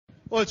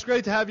Well, it's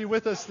great to have you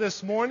with us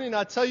this morning.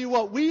 I tell you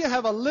what, we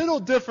have a little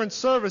different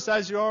service,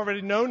 as you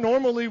already know.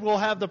 Normally, we'll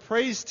have the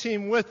praise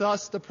team with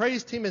us. The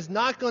praise team is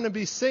not going to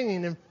be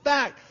singing. In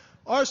fact,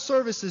 our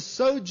service is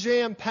so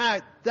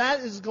jam-packed, that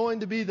is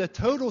going to be the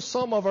total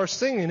sum of our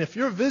singing. If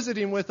you're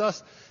visiting with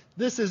us,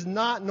 this is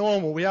not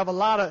normal. We have a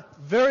lot of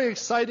very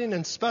exciting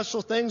and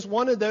special things.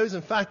 One of those,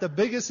 in fact, the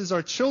biggest is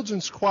our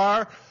children's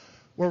choir.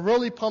 We're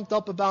really pumped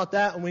up about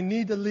that, and we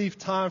need to leave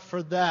time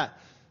for that.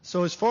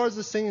 So as far as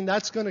the singing,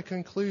 that's going to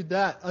conclude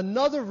that.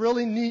 Another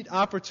really neat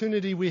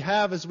opportunity we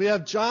have is we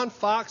have John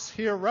Fox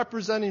here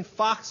representing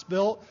Fox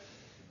Built,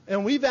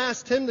 and we've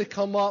asked him to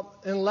come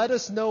up and let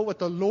us know what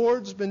the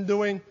Lord's been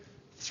doing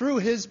through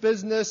his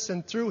business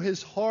and through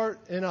his heart,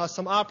 and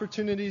some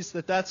opportunities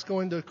that's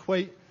going to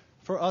equate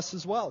for us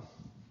as well.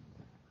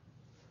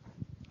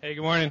 Hey,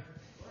 good morning.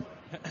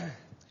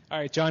 All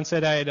right, John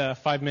said I had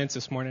 5 minutes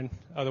this morning.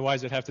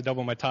 Otherwise, I'd have to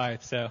double my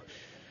tithe. So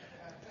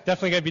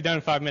definitely got to be done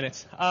in 5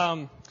 minutes.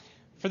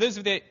 For those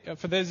of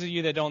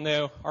you that don't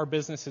know, our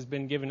business has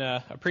been given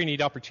a pretty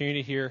neat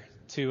opportunity here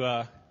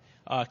to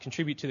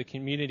contribute to the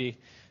community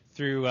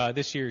through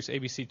this year's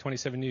ABC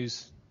 27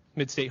 News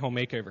Mid-State Home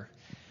Makeover.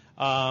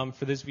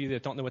 For those of you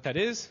that don't know what that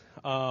is,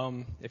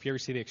 if you ever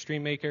see the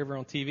Extreme Makeover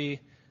on TV,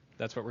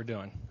 that's what we're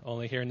doing,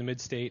 only here in the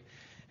Mid-State.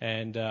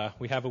 And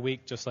we have a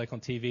week just like on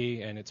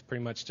TV, and it's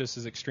pretty much just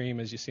as extreme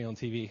as you see on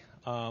TV.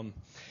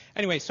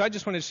 Anyway, so I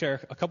just wanted to share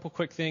a couple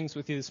quick things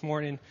with you this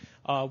morning.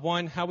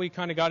 One, how we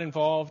kind of got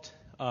involved.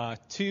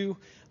 Two,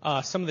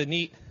 some of the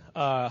neat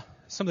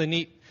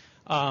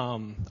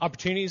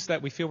opportunities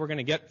that we feel we're going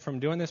to get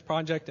from doing this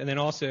project, and then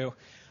also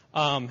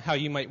how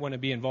you might want to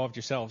be involved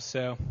yourselves.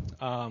 So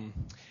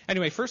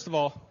anyway, first of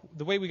all,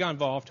 the way we got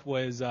involved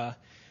was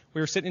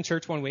we were sitting in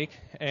church one week,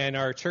 and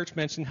our church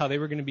mentioned how they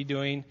were going to be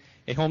doing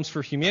a Homes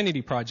for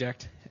Humanity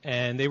project,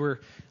 and they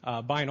were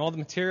buying all the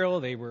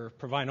material, they were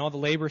providing all the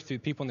labor through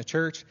people in the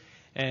church,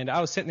 and I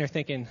was sitting there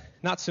thinking,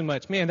 not so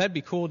much, man, that'd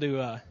be cool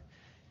to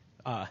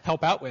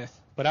help out with,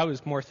 but I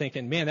was more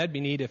thinking, man, that'd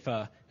be neat if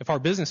our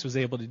business was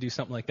able to do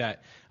something like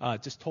that,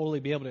 just totally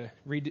be able to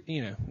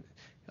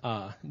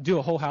do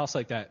a whole house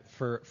like that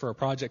for a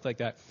project like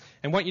that.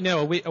 And what you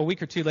know, a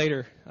week or two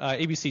later,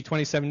 ABC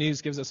 27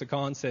 News gives us a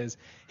call and says,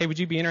 hey, would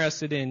you be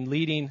interested in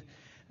leading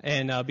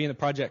and being the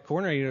project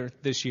coordinator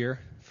this year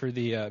for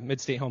the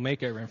Mid-State Home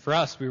Makeover? And for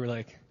us, we were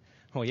like,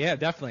 oh, yeah,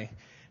 definitely.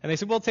 And they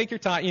said, well, take your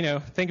time,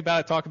 think about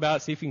it, talk about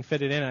it, see if you can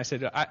fit it in. And I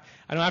said, I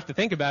don't have to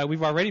think about it.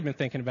 We've already been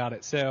thinking about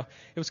it. So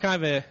it was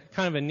kind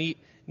of a neat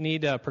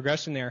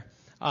progression there.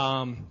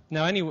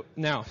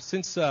 Now,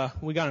 since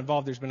we got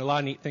involved, there's been a lot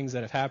of neat things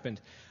that have happened.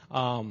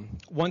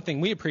 One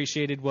thing we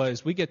appreciated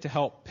was we get to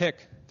help pick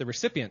the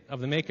recipient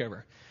of the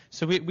makeover.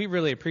 So we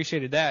really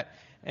appreciated that.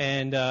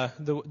 And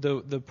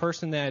the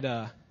person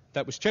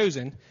that was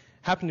chosen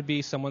happened to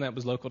be someone that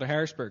was local to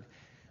Harrisburg.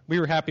 We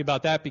were happy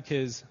about that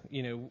because,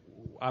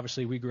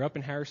 obviously we grew up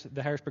in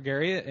the Harrisburg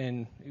area,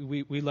 and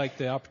we liked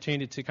the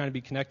opportunity to kind of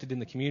be connected in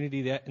the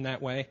community in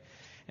that way.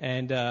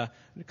 And a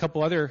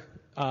couple other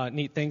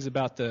neat things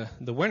about the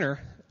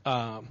winner.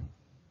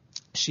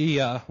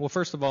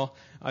 First of all,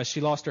 she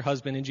lost her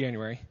husband in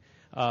January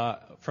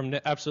from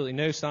absolutely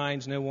no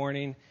signs, no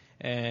warning,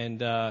 and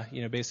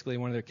basically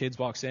one of their kids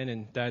walks in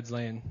and dad's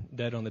laying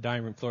dead on the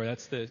dining room floor.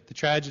 That's the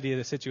tragedy of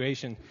the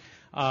situation.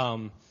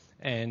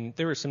 And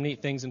there were some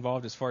neat things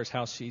involved as far as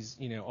how she's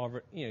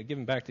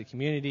giving back to the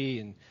community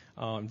and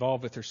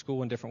involved with her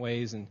school in different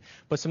ways.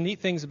 But some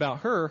neat things about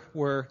her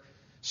were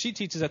she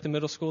teaches at the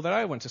middle school that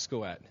I went to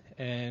school at,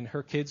 and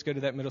her kids go to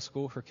that middle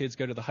school. Her kids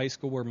go to the high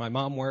school where my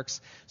mom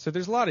works. So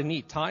there's a lot of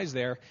neat ties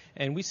there,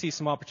 and we see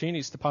some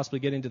opportunities to possibly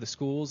get into the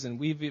schools, and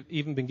we've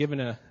even been given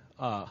an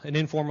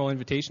informal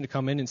invitation to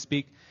come in and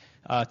speak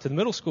to the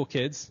middle school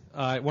kids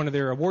at one of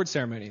their award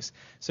ceremonies.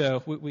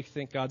 So we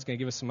think God's going to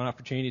give us some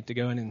opportunity to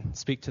go in and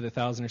speak to the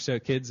 1,000 or so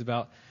kids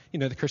about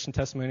the Christian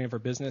testimony of our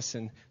business,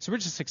 and so we're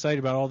just excited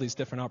about all these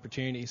different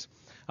opportunities.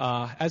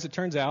 As it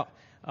turns out,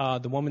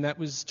 the woman that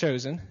was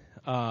chosen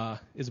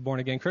is a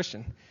born-again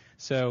Christian.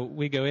 So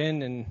we go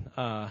in,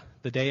 and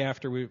the day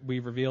after we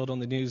revealed on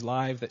the news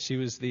live that she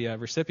was the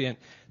recipient,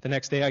 the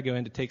next day I go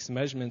in to take some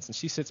measurements, and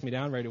she sits me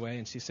down right away,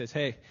 and she says,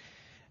 hey,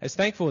 as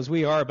thankful as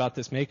we are about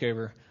this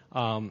makeover,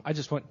 I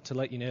just want to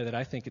let you know that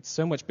I think it's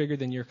so much bigger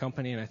than your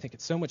company, and I think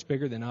it's so much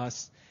bigger than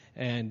us.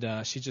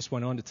 And she just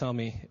went on to tell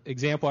me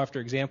example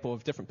after example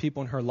of different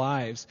people in her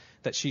lives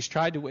that she's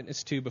tried to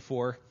witness to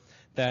before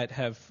that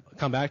have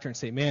come back to her and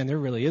say, man, there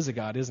really is a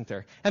God, isn't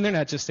there? And they're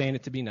not just saying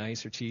it to be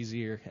nice or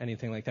cheesy or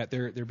anything like that.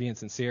 They're being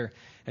sincere.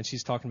 And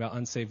she's talking about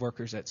unsaved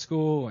workers at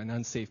school and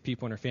unsaved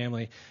people in her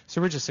family. So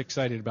we're just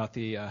excited about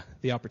the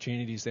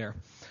opportunities there.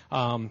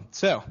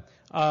 So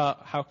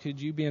how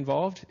could you be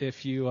involved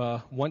if you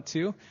want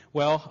to?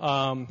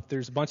 Well,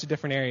 there's a bunch of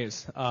different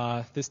areas.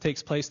 This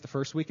takes place the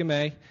first week of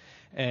May.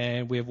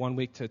 And we have 1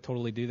 week to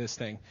totally do this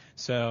thing.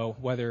 So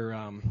whether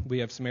we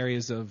have some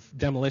areas of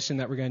demolition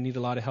that we're going to need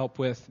a lot of help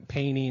with,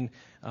 painting,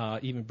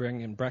 even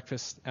bringing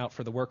breakfast out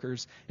for the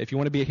workers. If you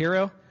want to be a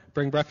hero,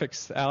 bring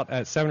breakfast out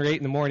at 7 or 8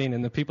 in the morning,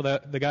 and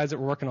the guys that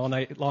were working all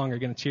night long are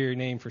going to cheer your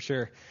name for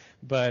sure.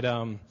 But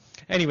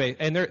anyway,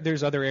 and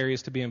there's other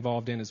areas to be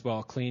involved in as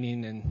well,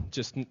 cleaning and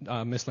just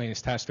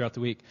miscellaneous tasks throughout the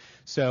week.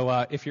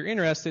 So if you're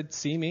interested,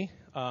 see me.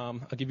 I'll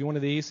give you one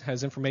of these.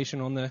 Has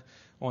information on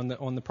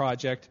the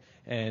project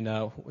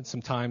and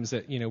some times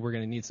that we're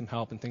going to need some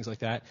help and things like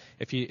that.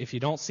 If you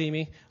don't see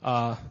me,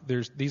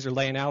 these are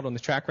laying out on the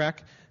track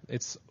rack.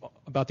 It's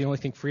about the only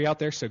thing free out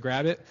there, so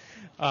grab it.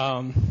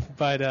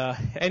 But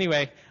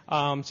anyway,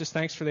 just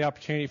thanks for the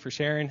opportunity for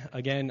sharing.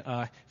 Again,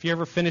 if you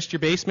ever finished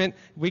your basement,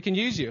 we can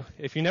use you.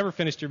 If you never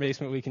finished your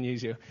basement, we can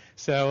use you.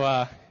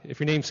 So if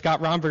your name's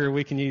Scott Romberger,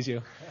 we can use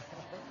you.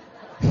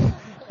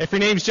 If your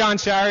name's John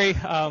Shirey,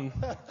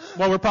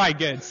 well, we're probably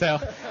good. So.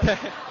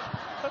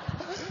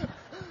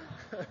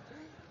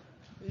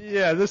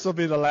 Yeah, this will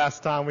be the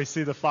last time we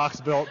see the Fox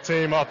Built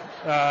team up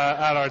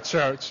at our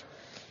church.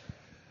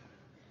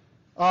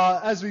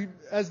 As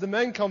the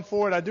men come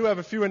forward, I do have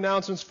a few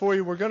announcements for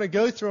you. We're going to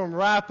go through them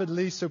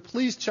rapidly, so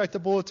please check the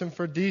bulletin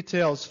for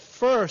details.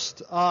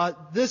 First,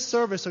 this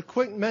service, a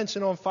quick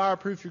mention on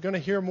Fireproof. You're going to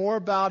hear more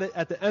about it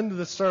at the end of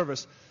the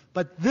service.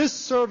 But this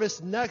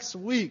service next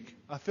week,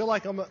 I feel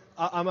like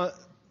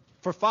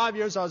for 5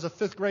 years I was a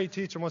fifth grade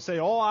teacher. I'm going to say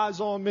all eyes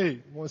on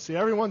me. I want to see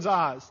everyone's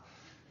eyes.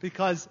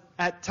 Because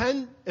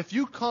if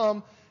you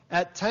come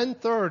at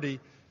 10:30,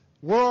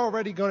 we're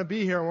already going to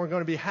be here and we're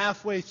going to be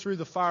halfway through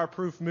the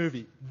Fireproof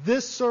movie.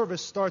 This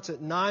service starts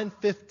at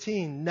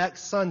 9:15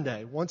 next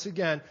Sunday. Once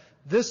again,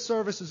 this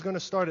service is going to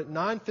start at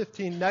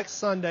 9:15 next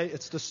Sunday.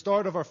 It's the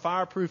start of our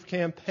Fireproof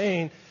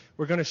campaign.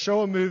 We're going to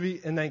show a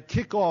movie and then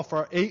kick off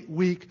our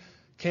 8-week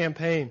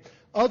campaign.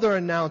 Other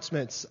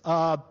announcements.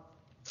 The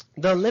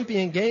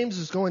Olympian Games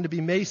is going to be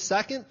May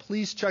 2nd.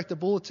 Please check the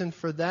bulletin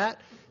for that.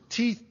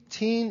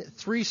 Teen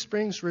Three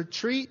Springs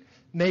Retreat,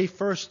 May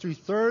 1st through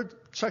 3rd.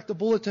 Check the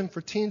bulletin for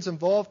Teens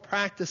Involved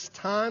practice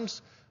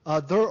times.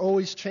 They're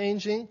always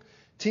changing.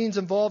 Teens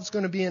Involved is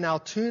going to be in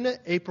Altoona,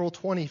 April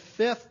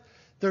 25th.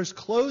 There's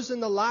clothes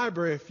in the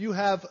library. If you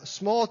have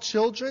small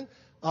children,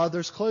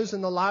 there's clothes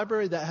in the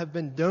library that have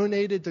been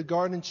donated to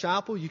Garden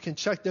Chapel. You can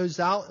check those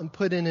out and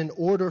put in an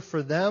order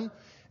for them.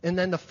 And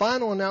then the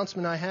final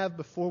announcement I have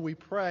before we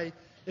pray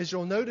is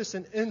you'll notice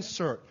an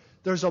insert.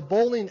 There's a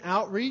bowling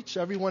outreach.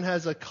 Everyone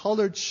has a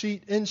colored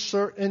sheet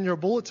insert in your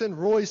bulletin.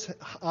 Roy's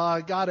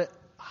got it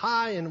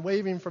high and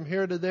waving from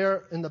here to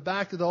there in the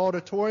back of the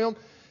auditorium.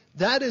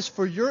 That is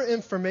for your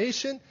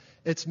information.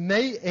 It's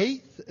May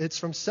 8th. It's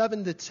from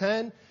 7 to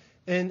 10.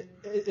 And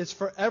it's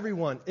for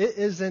everyone. It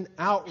is an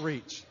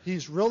outreach.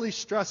 He's really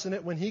stressing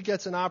it. When he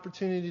gets an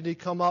opportunity to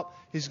come up,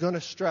 he's going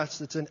to stress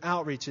it's an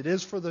outreach. It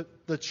is for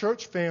the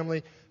church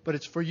family, but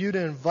it's for you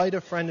to invite a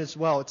friend as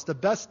well. It's the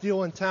best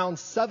deal in town,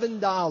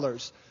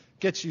 $7.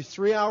 Gets you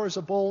 3 hours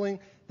of bowling.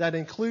 That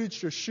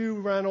includes your shoe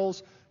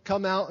rentals.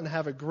 Come out and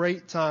have a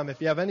great time.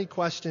 If you have any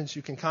questions,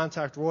 you can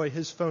contact Roy.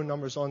 His phone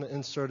number is on the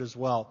insert as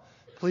well.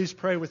 Please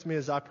pray with me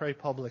as I pray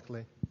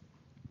publicly.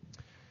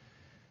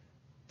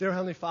 Dear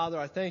Heavenly Father,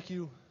 I thank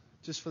you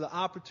just for the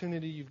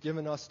opportunity you've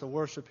given us to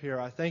worship here.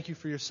 I thank you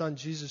for your Son,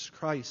 Jesus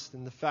Christ,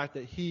 and the fact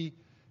that he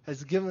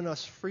has given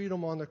us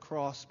freedom on the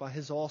cross by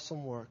his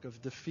awesome work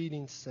of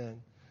defeating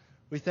sin.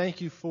 We thank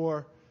you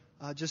for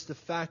just the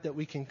fact that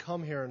we can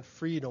come here in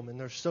freedom, and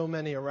there's so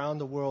many around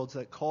the world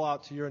that call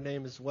out to your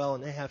name as well,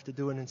 and they have to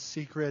do it in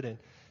secret and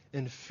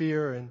in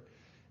fear.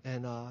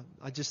 And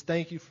I just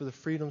thank you for the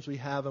freedoms we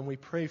have, and we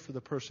pray for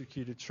the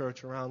persecuted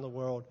church around the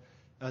world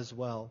as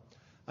well.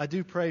 I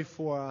do pray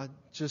for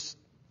this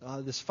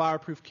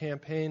Fireproof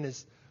campaign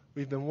as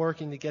we've been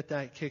working to get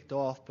that kicked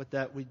off, but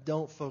that we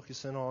don't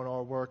focus in on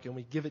our work and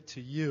we give it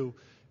to you,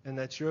 and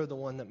that you're the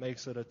one that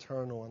makes it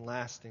eternal and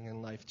lasting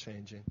and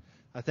life-changing.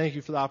 I thank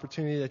you for the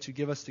opportunity that you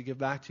give us to give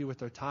back to you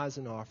with our tithes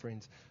and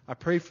offerings. I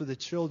pray for the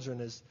children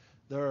as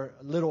their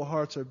little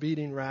hearts are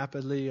beating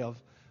rapidly of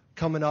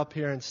coming up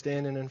here and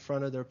standing in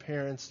front of their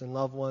parents and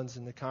loved ones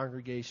in the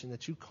congregation,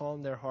 that you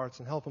calm their hearts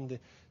and help them to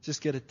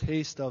just get a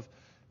taste of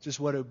just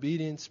what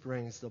obedience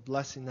brings, the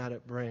blessing that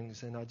it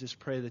brings. And I just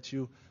pray that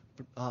you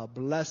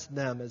bless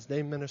them as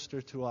they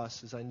minister to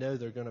us, as I know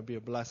they're going to be a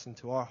blessing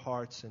to our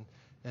hearts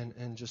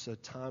and just a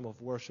time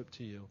of worship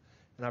to you.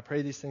 And I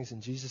pray these things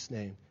in Jesus'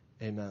 name.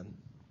 Amen.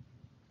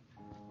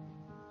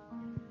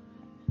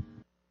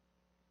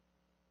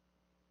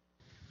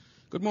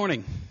 Good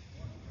morning.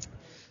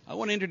 I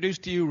want to introduce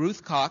to you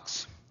Ruth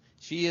Cox.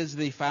 She is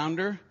the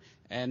founder,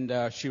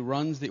 and she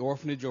runs the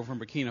orphanage over in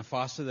Burkina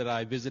Faso that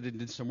I visited and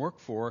did some work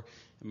for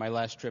in my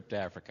last trip to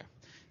Africa.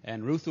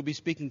 And Ruth will be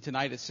speaking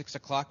tonight at 6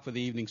 o'clock for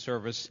the evening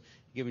service,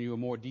 giving you a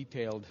more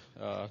detailed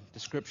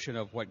description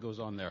of what goes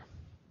on there.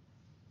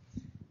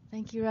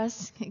 Thank you,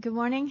 Russ. Good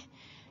morning.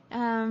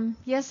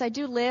 Yes, I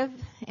do live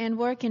and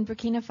work in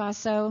Burkina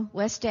Faso,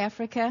 West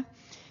Africa.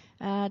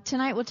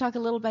 Tonight we'll talk a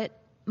little bit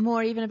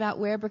more even about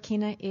where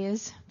Burkina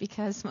is,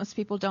 because most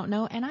people don't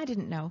know, and I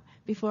didn't know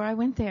before I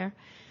went there.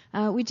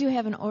 We do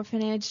have an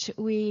orphanage.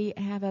 We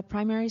have a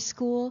primary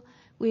school.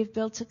 We've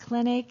built a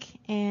clinic,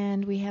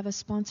 and we have a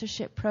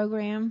sponsorship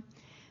program.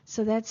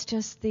 So that's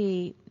just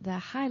the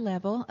high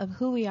level of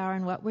who we are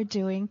and what we're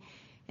doing.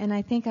 And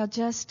I think I'll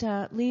just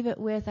leave it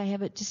with, I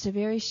have just a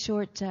very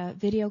short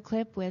video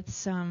clip with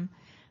some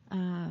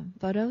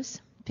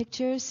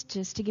pictures,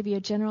 just to give you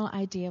a general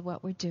idea of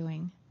what we're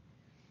doing.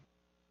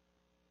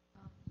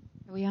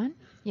 Are we on?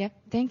 Yep.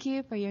 Thank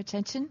you for your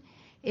attention.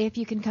 If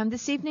you can come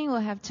this evening,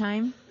 we'll have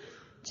time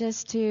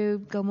just to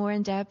go more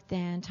in depth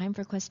and time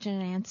for question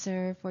and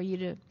answer for you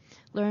to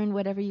learn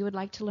whatever you would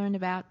like to learn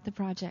about the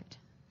project.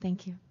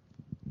 Thank you.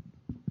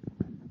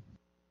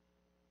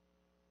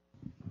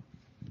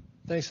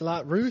 Thanks a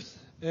lot, Ruth.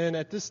 And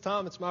at this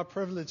time, it's my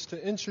privilege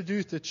to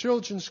introduce the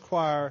children's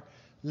choir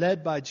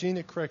led by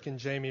Gina Crick and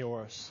Jamie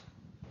Orris.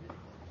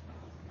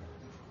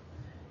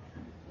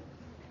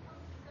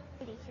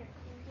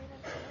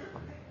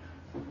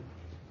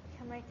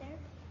 Come right there.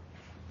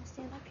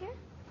 Stand up here.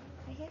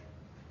 Right here.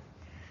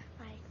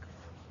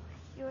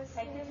 Yours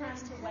Take the time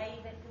to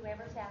wave at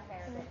whoever's out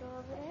there. Can you go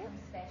over there?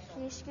 Special.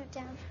 Can you scoot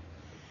down?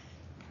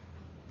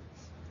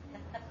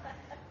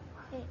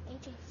 Hey,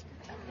 AJ,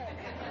 scoot down.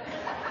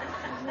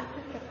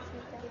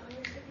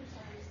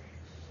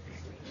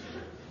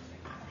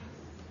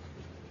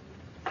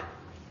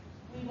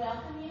 We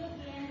welcome you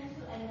again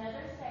to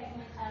another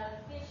segment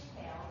of Fish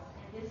Tales,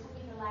 and this will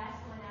be the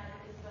last one out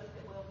of this book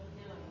that we'll be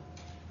doing.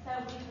 So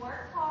we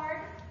worked hard.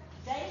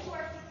 They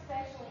worked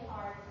especially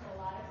hard to put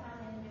a lot of time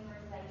in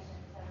memorization,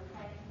 so we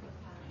thank you for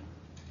coming.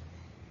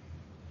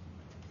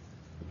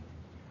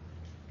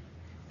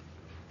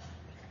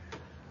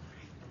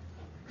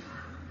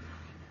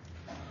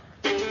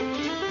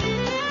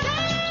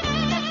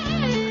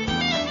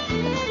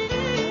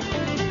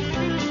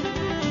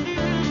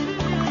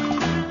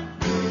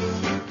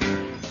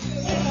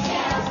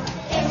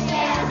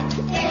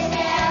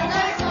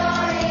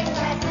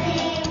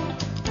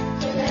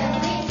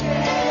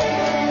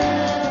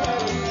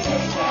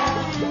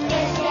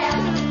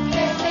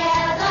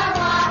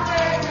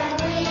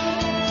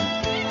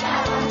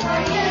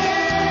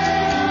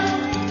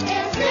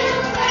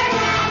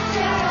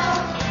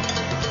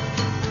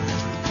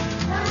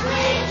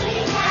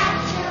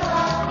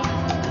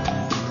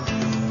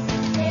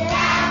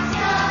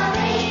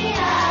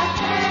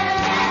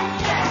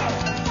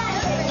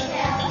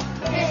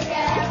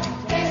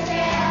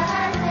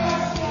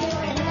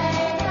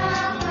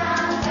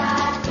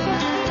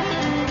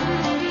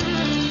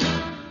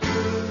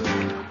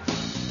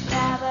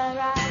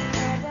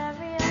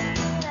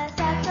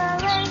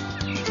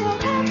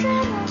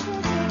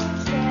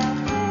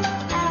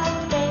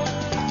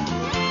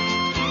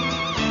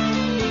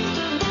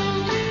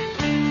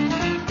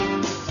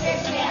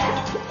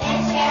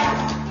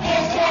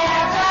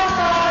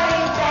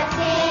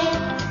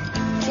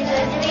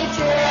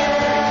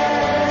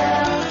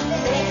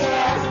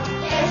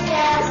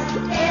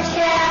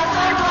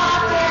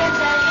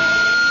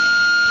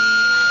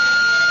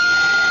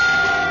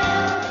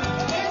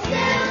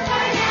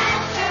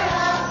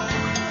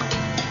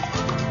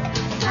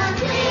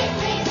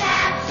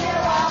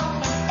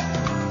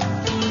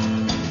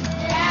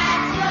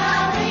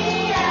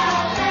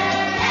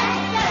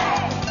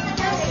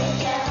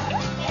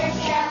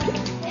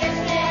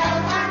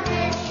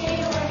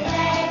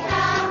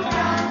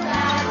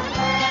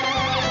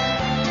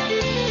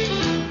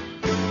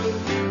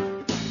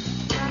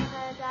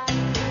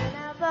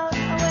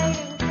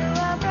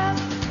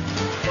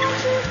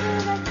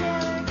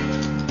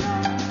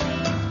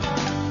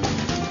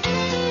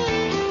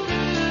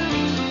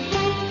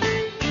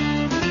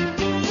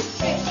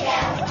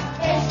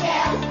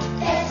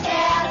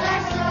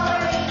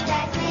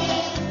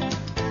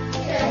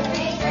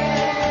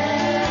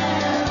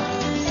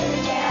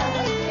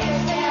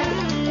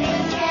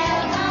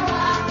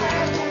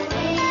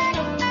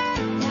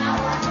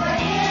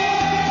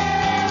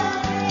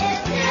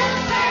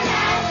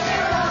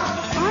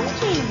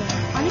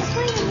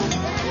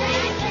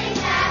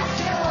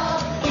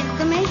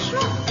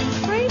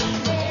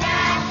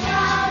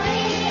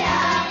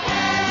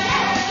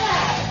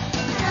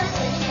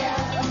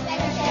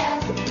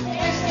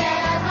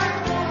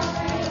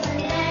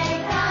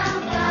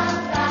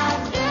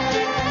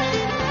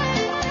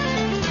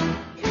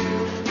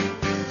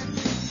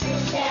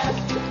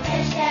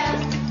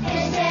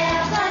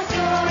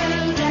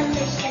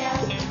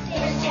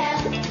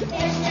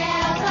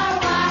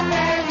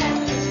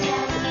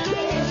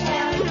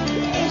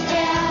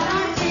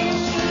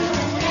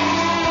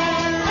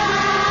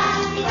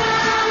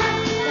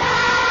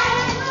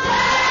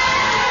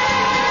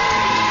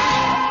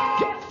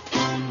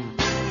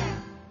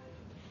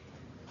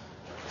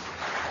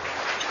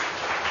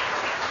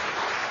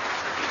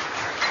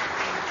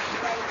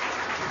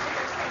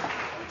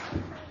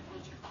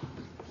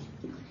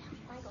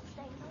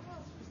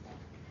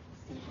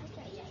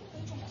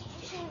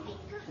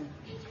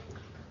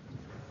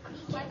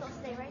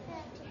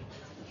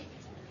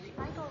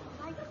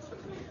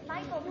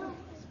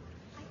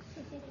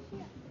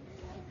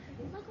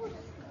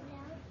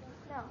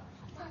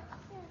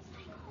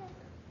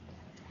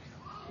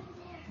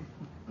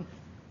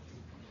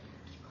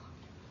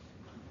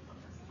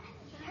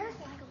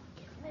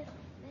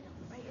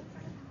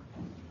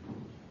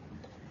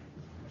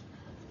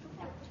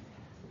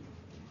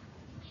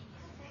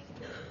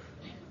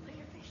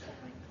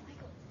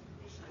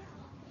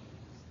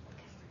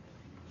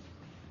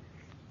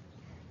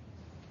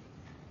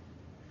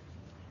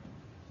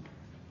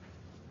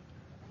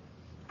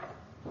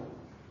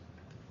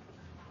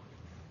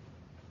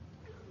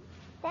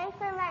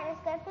 Thanks for inviting us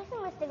to go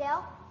fishing, Mr.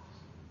 Dale.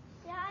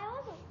 Yeah, I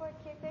wasn't for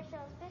your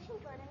Christian's fishing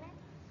tournament.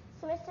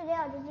 So, Mr.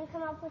 Dale, did you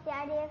come up with the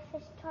idea of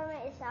fishing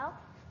tournament yourself?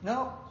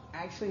 No,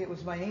 actually it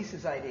was my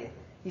niece's idea.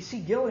 You see,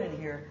 Gillian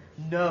here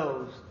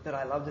knows that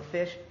I love to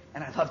fish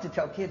and I love to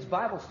tell kids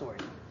Bible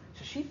stories.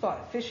 So she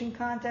thought a fishing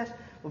contest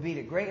would be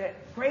a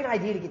great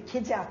idea to get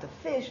kids out to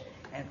fish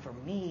and for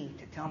me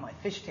to tell my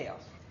fish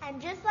tales.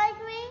 And just like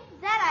me,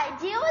 that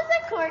idea was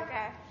a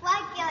corker.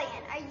 Like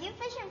Gillian, are you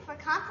fishing for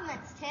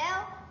compliments too?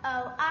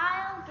 Oh,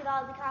 I'll get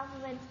all the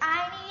compliments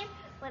I need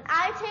when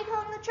I take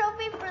home the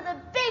trophy for the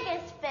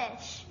biggest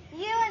fish.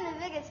 You and the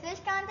biggest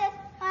fish contest?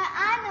 Why,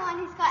 I'm the one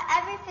who's caught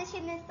every fish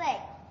in this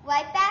lake.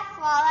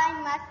 Whiteback, walleye,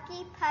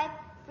 muskie, pipe,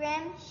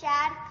 brim,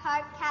 shad,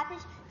 carp,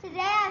 catfish.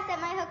 Today I set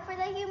my hook for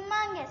the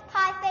humongous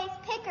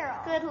pie-faced pickerel.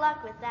 Good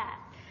luck with that.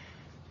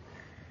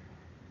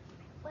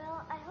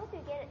 Well, I hope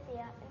you get it,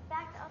 Thea. In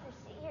fact, I'll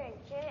just sit here and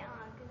cheer it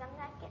on because I'm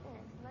not getting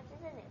as much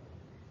as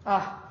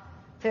I knew.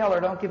 Taylor,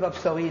 don't give up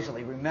so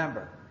easily.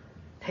 Remember,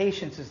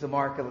 patience is the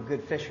mark of a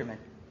good fisherman.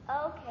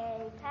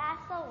 Okay, pass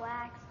the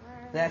wax,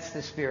 man. That's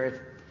the spirit.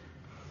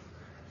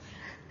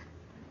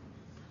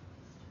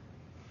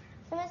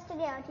 So, Mr.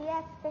 Dale, do you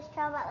have a fish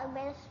tale about the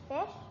biggest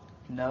fish?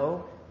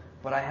 No,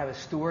 but I have a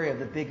story of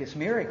the biggest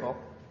miracle.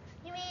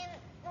 You mean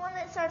the one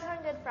that starts on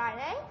Good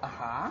Friday?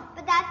 Uh-huh.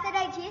 But that's the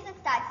day Jesus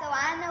died, so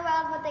why in the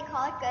world would they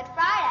call it Good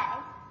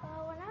Friday?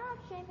 We're not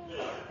shaping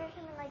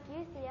fishermen like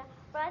you, Thea,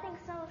 but I think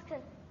some of us can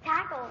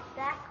tackle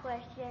that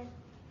question.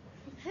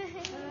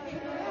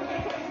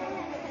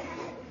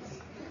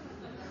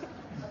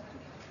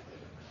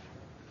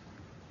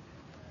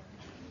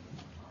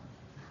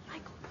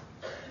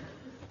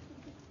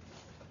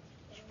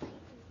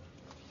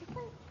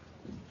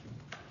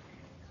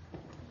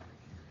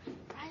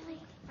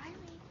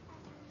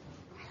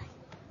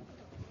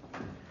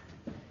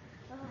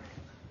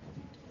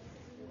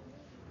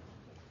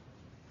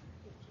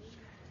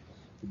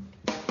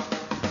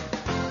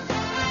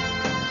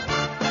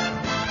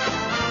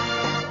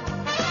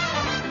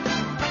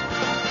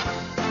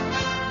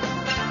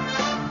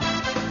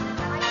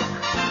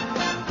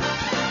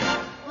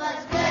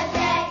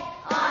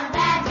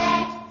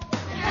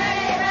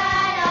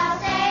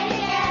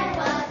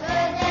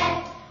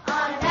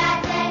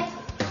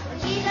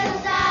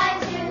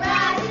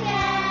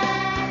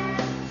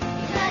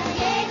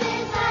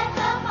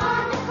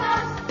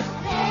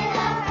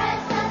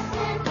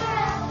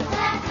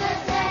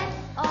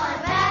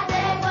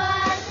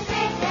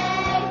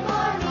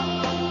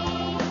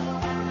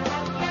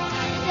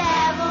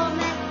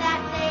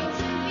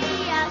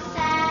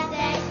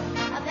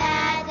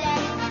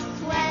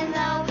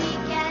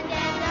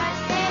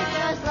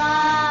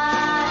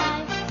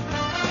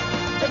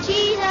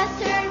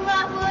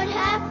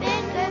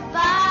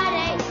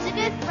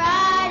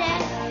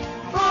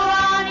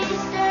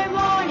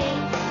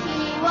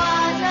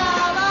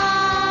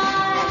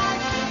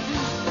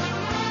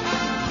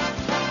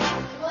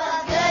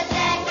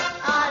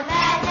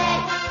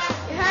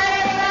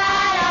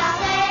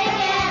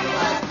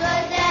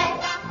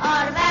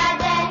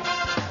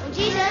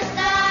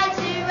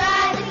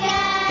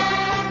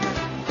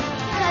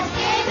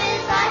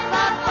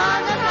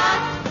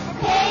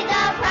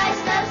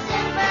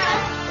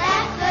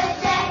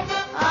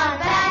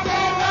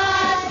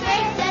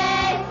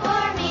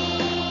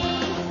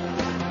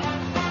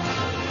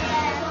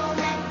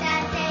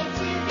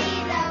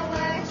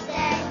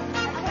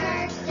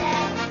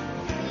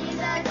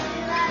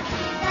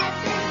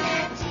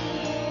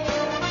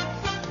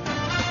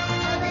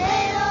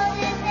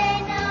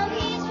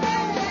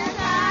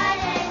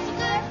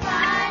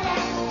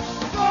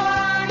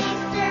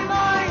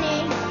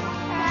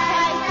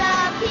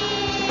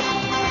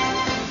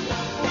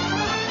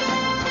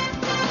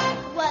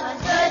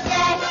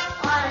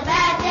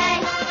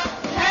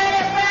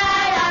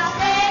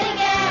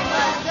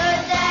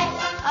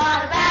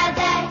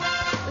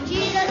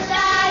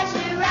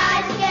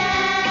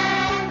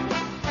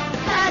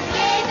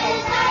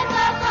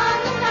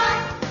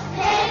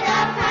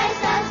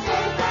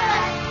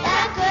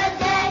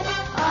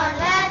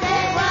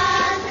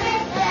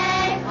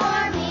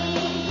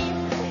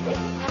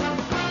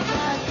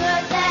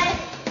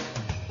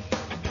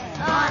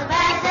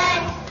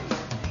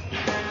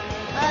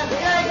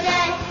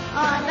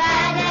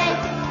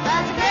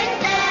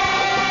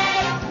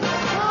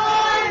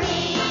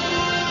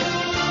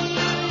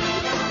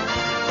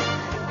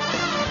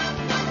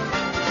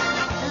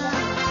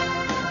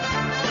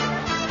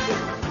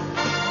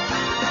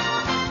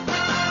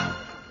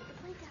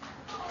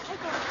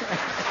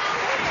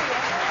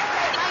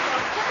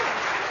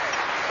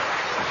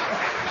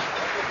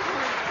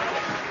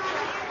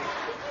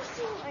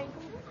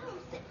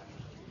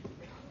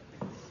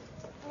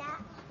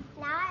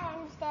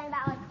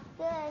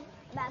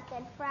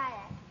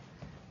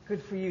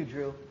 Good for you,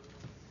 Drew.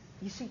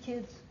 You see,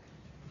 kids,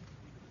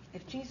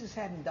 if Jesus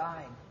hadn't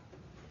died,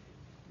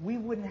 we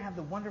wouldn't have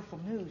the wonderful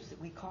news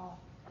that we call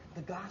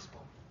the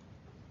gospel.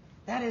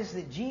 That is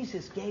that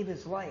Jesus gave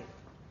his life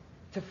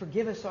to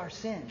forgive us our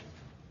sins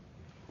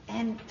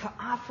and to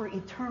offer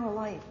eternal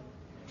life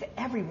to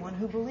everyone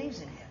who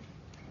believes in him.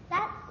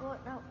 Wrong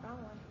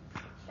one.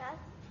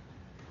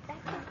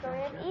 That's the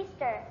story of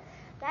Easter.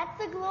 That's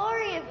the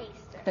glory of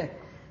Easter.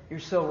 You're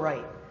so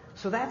right.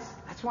 So that's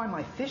why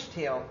my fish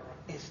tale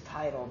is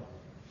titled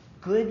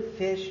Good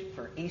Fish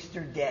for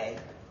Easter Day.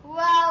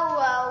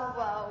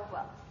 Whoa.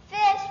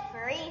 Fish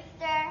for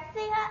Easter?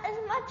 See, as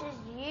much as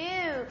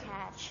you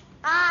catch,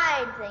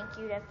 I'd think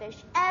you'd have fish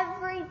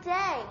every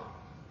day.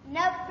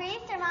 Nope, for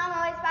Easter, Mom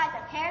always buys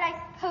a Paradise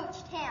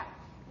poached ham,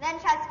 then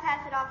tries to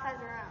pass it off as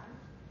her own.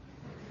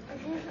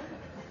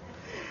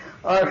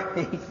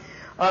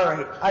 All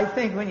right. I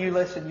think when you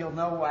listen, you'll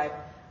know why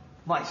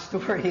my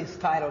story is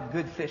titled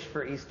Good Fish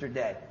for Easter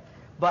Day.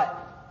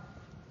 But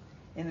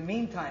in the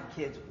meantime,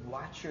 kids,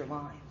 watch your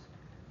lines,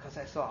 because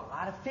I saw a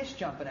lot of fish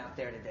jumping out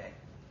there today.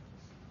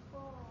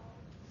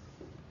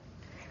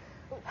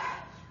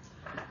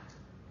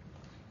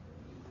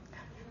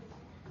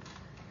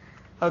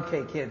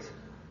 Okay, kids,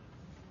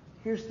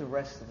 here's the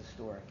rest of the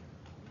story.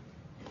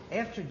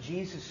 After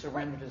Jesus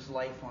surrendered his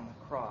life on the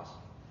cross,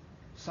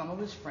 some of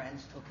his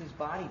friends took his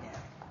body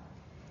down,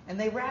 and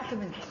they wrapped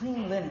him in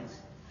clean linens,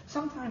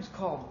 sometimes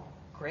called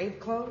grave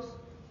clothes,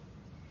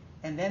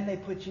 and then they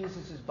put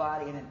Jesus'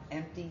 body in an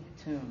empty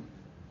tomb,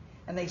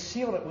 and they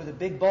sealed it with a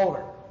big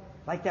boulder,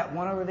 like that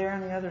one over there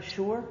on the other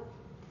shore.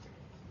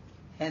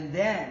 And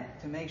then,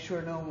 to make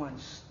sure no one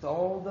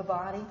stole the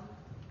body,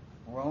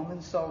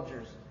 Roman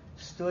soldiers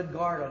stood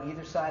guard on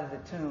either side of the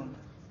tomb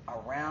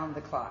around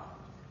the clock.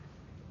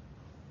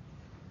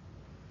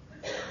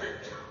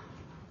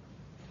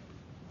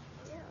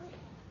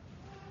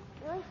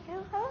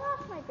 Have I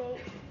lost my bait?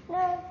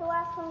 No, the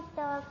last one's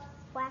still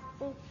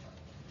waxy.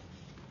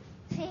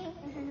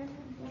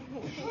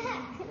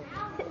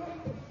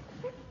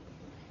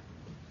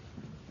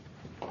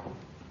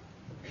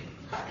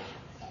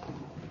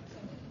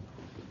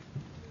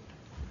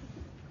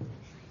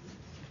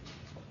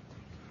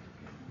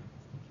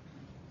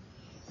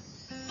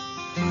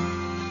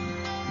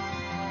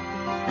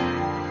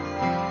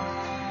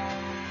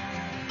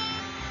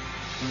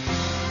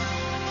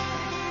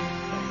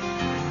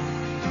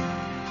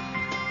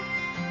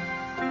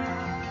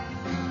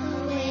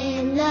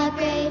 In the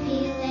grave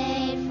he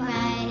lay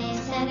Friday,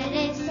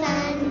 Saturday,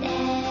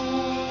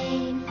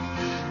 Sunday.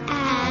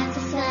 As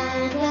the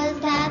sun rose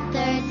that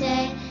third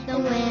day, the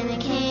women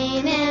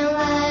came and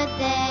what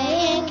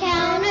they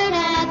encountered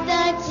at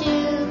the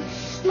tomb,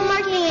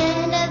 marking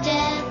end of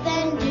death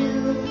and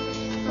doom.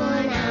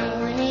 For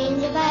now an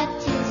angel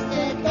but two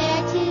stood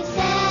there to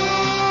say,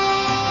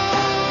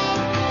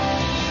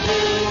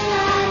 He's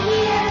not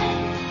here.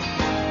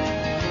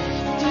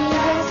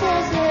 Jesus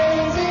is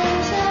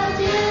risen, so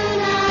do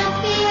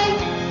not fear.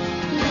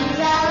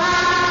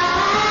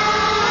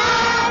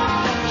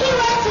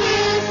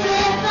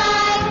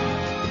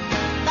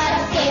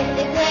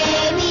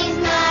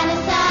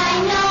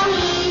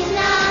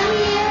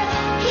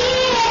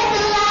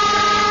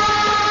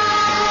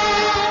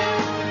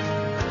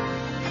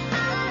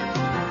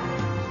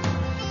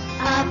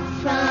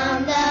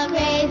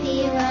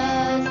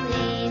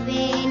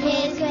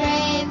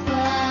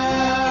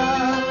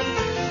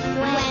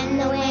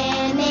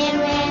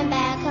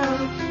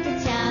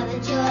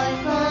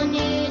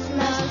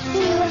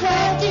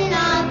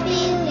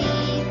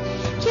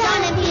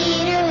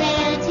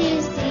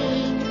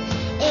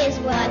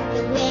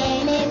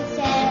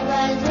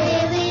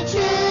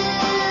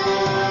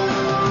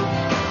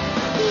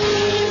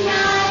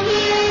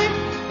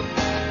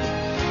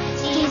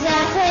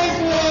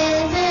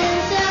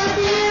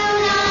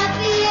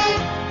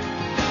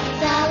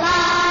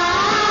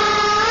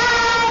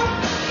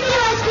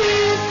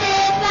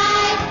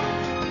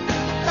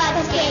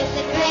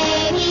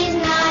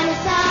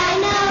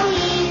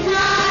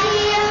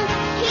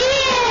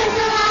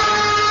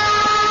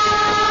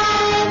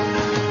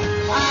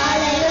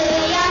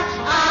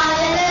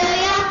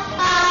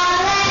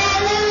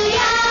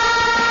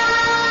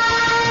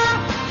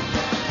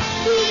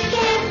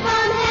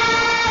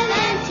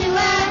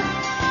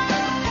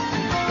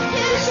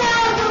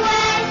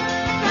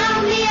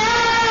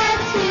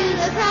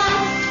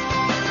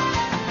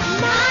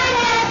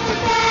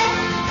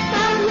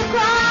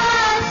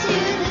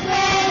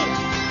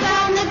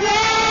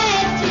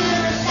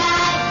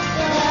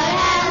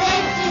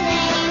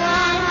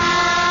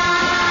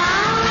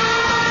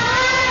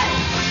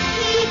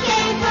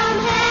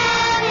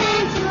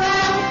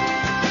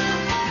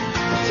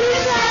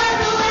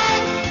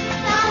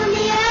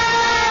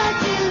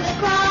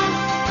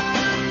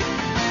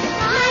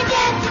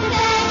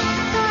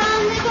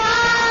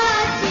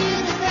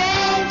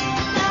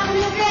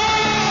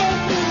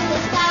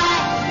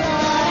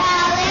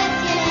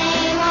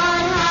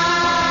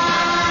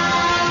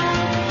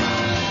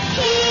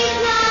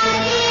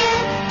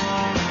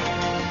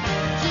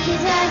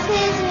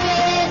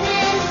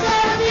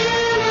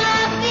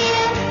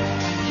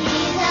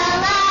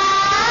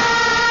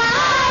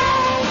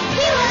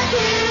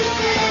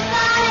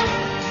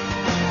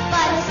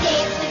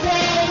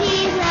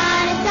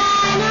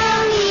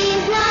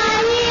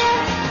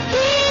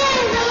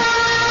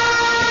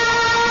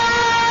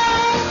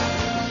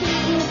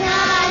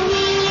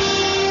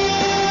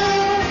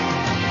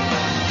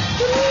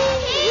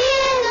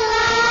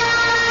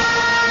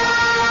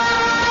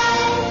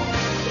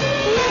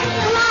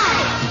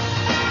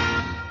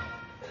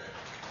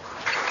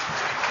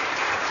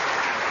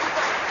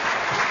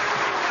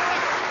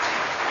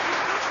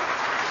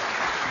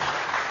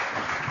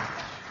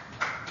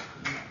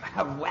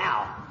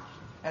 Wow.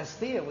 As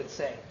Thea would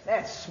say,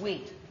 that's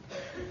sweet.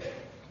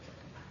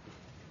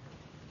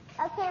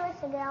 Okay,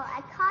 Mr. Gill,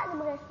 I caught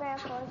the biggest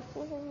miracle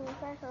Jesus'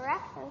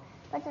 resurrection,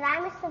 but did I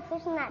miss the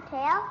fish in that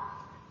tail?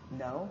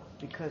 No,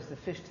 because the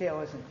fish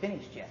tail isn't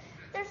finished yet.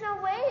 There's no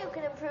way you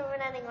can improve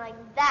an ending like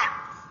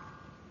that.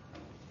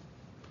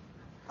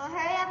 Well,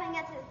 hurry up and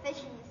get to the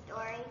fishing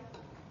story.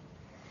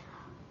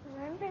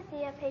 Remember,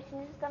 Thea,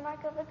 patience is the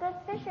mark of a good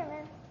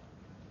fisherman.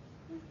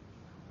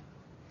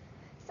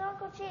 So,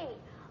 Uncle G,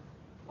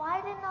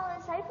 why didn't all the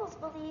disciples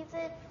believe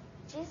that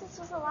Jesus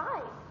was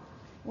alive?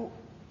 Well,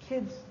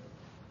 kids,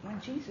 when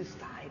Jesus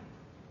died,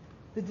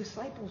 the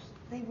disciples,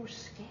 they were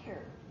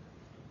scared.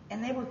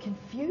 And they were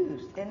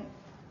confused. And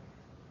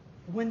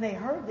when they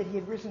heard that he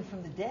had risen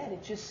from the dead,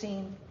 it just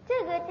seemed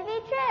too good to be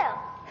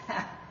true.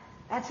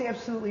 That's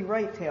absolutely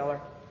right, Taylor.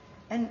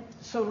 And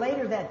so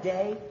later that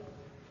day,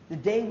 the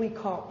day we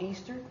call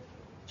Easter,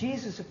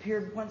 Jesus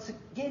appeared once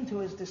again to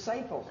his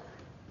disciples.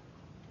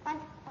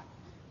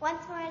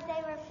 Once more as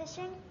they were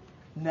fishing?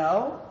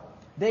 No,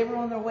 they were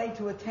on their way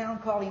to a town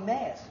called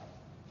Emmaus.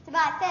 To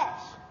buy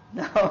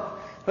fish? No,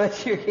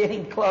 but you're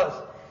getting close.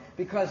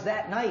 Because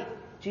that night,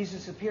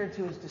 Jesus appeared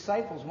to his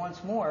disciples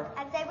once more.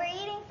 As they were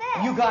eating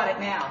fish. You got it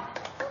now.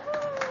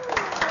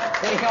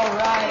 Hey, all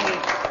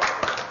right.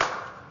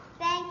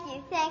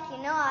 Thank you.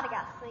 No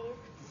autographs, please.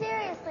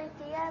 Seriously,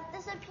 Thea,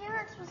 this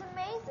appearance was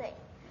amazing.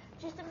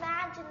 Just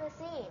imagine the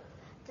scene.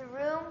 The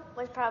room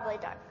was probably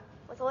dark,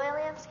 with oil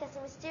lamps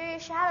casting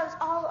mysterious shadows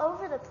all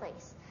over the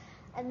place.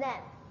 And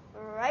then,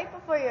 right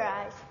before your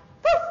eyes,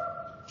 poof!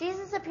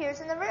 Jesus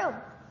appears in the room.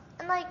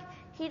 And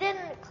he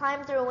didn't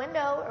climb through a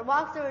window or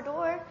walk through a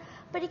door,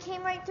 but he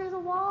came right through the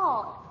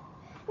wall.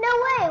 No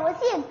way! Was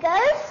he a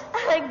ghost?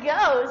 A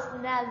ghost?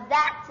 Now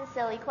that's a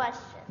silly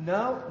question.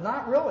 No,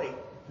 not really.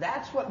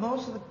 That's what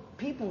most of the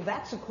people,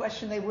 that's a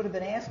question they would have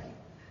been asking.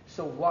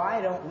 So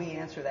why don't we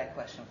answer that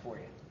question for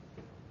you?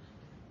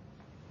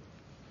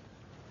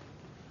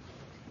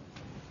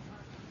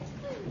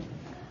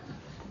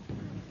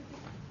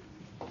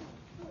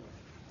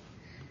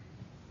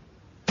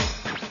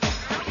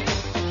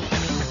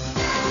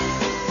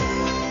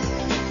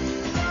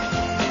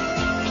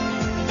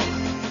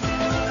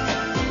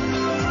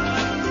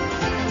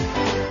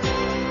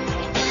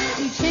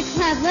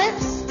 Have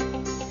lips?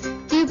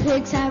 Do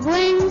pigs have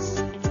wings?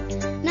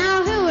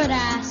 Now who would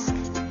ask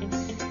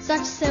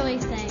such silly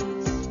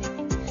things?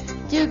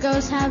 Do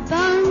ghosts have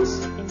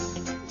bones?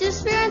 Do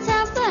spirits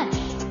have flesh?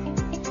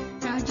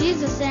 Now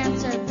Jesus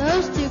answered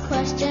those two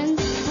questions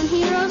when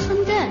he rose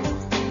from death.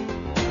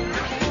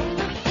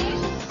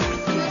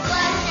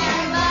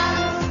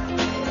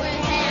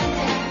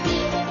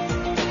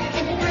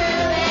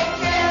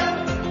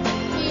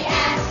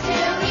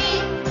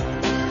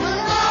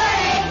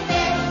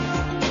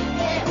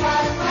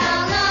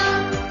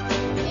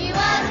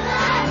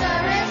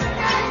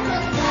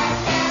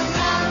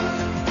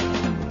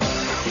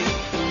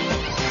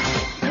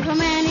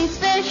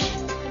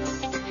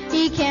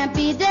 Can't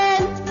be dead.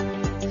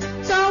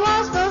 So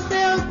was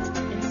fulfilled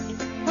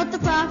what the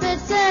prophet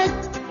said,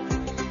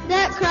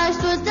 that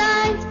Christ would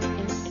die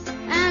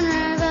and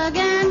live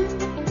again,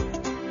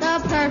 the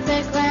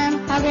perfect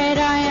Lamb. How great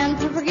I am,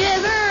 the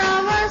forgiver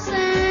of our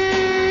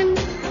sin.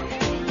 With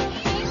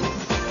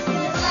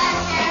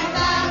flesh and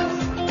bones,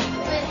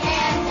 with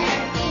hands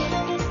and feet,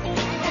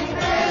 and to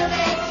prove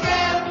it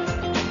true,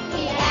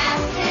 he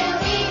has to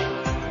eat.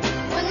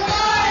 When the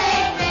Lord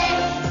ate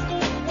fish,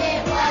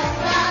 it was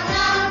well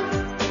known.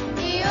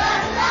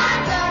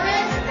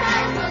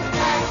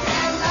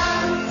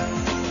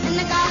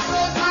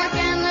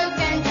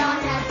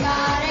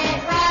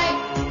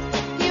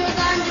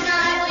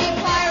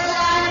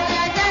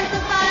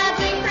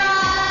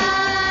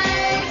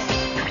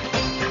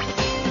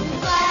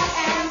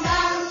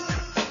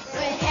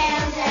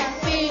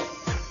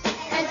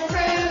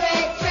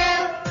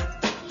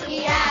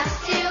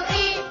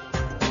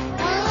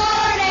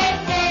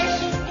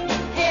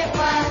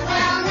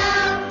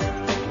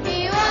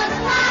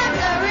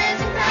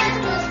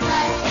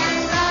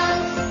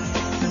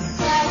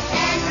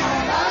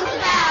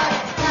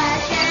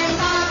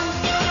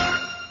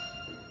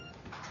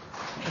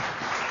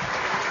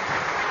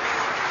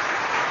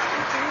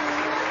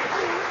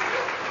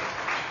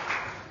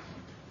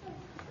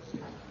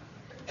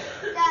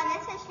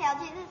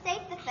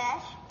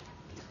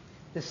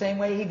 The same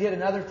way he did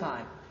another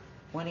time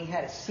when he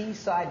had a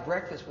seaside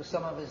breakfast with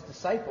some of his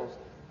disciples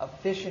of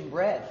fish and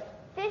bread.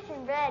 Fish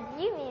and bread?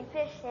 You mean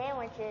fish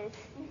sandwiches.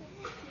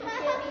 Give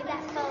me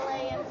that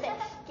fillet of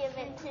fish. Give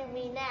it to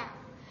me now.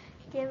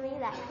 Give me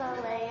that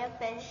fillet of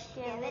fish.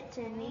 Give it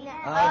to me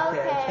now.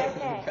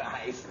 Okay. You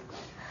guys.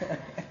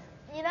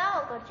 You know,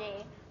 Uncle G,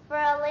 for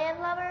a land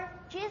lover,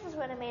 Jesus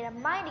would have made a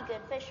mighty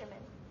good fisherman.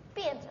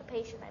 Being so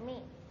patient, I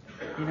mean.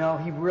 You know,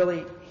 he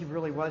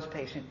really was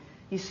patient.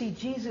 You see,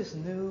 Jesus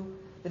knew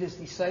that his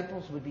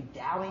disciples would be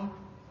doubting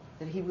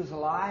that he was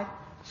alive.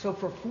 So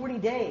for 40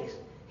 days,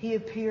 he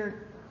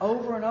appeared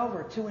over and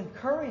over to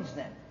encourage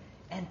them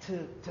and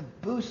to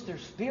boost their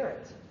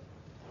spirits.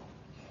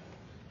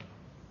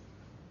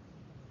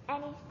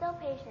 And he's still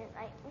patient,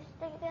 right,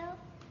 Mr. Gill?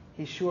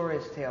 He sure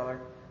is, Taylor.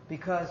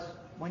 Because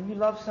when you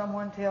love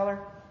someone, Taylor,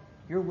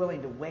 you're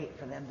willing to wait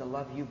for them to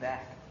love you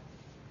back.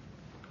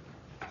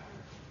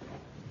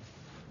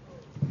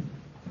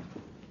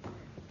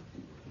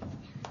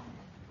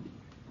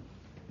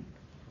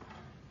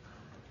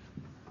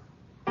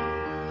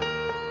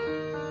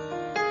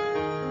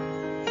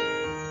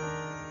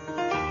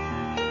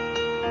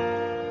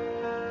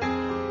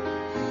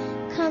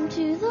 Come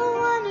to the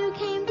one who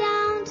came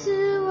down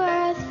to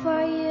earth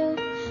for you.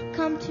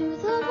 Come to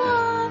the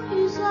one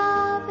whose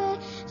love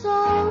is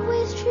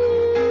always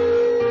true.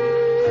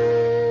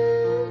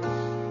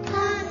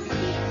 Come to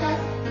Jesus,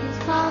 he's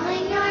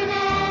calling your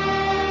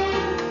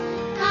name.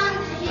 Come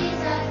to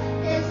Jesus,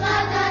 his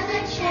love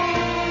doesn't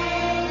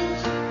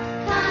change.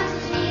 Come to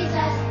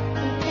Jesus,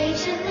 he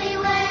patiently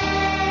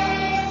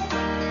waits.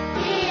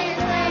 He is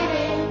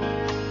waiting,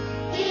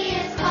 he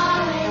is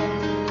calling.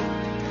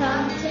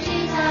 Come to Jesus.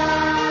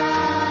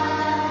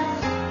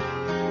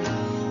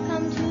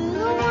 Come to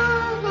the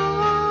one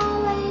who'll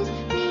always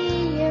be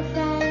your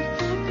friend.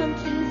 Come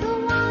to the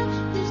one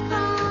who's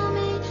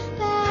coming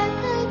back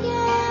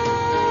again.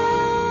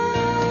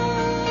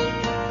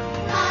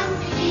 Come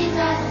to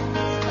Jesus,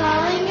 he's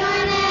calling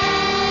your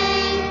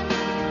name.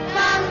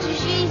 Come to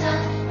Jesus,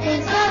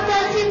 his love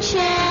doesn't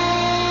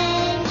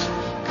change.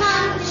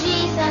 Come to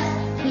Jesus,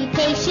 he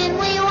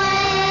patiently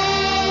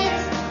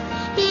waits.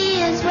 He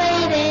is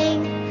waiting.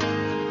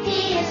 He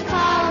is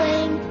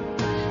calling.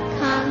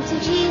 Come to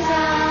Jesus.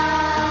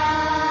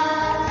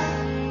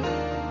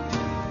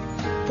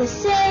 The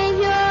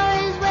Savior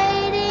is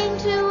waiting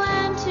to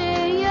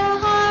enter your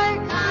heart.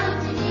 Come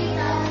to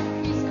Jesus.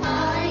 He's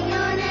calling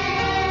your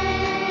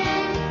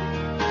name.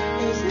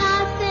 There's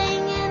nothing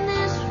in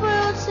this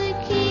world to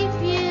keep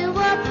you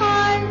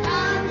apart.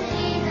 Come to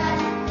Jesus.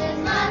 His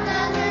love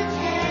doesn't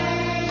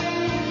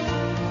change.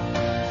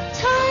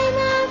 Time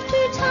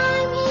after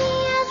time he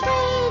has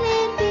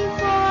waited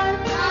before.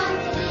 Come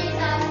to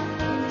Jesus,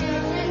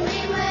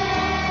 patiently wait.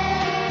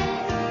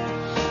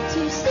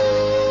 To see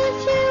if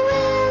you're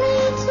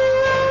willing to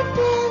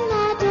open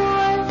that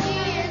door. He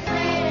is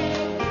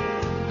waiting,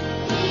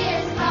 he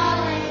is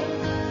calling.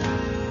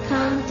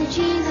 Come to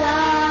Jesus.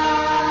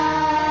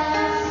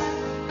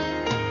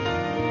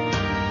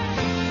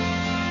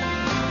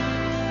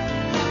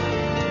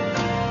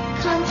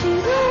 Come to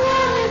the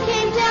one who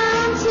came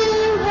down to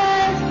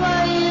earth for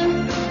you.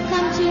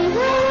 Come to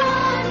the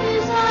one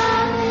whose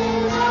love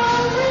is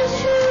always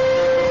true.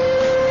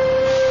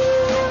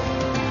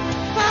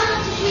 Come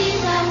to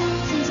Jesus,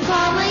 he's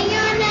calling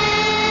your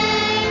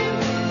name.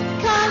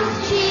 Come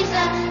to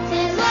Jesus,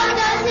 his love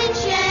doesn't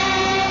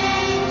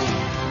change.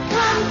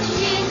 Come to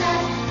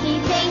Jesus, he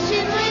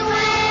patiently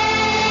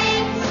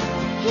waits.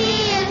 He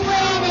is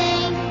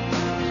waiting,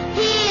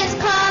 he is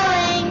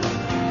calling.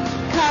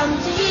 Come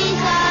to Jesus.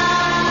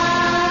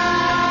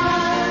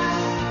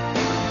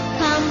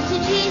 Come to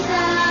Jesus.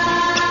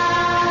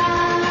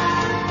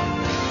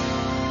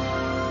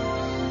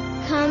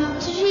 Come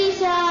to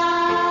Jesus.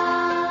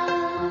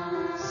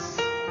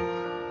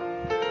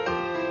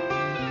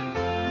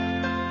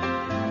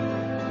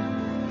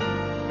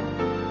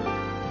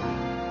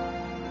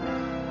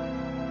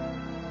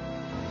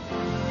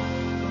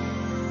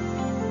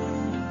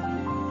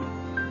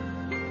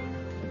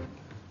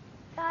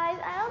 Guys,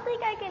 I don't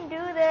think I can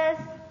do this.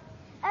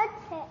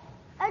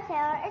 Oh,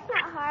 Taylor, it's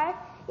not hard.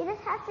 You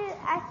just have to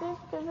ask Jesus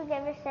to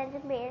forgive your sins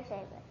and be your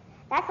Savior.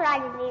 That's what I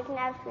just need to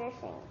know for your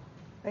singing.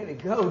 Way to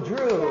go,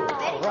 Drew.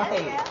 All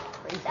right.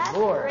 Praise That's the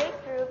Lord. great,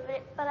 Drew,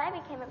 but I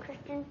became a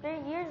Christian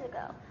 3 years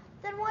ago.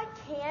 Then what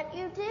can't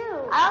you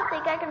do? I don't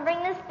think I can bring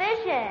this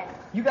fish in.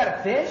 You got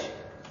a fish?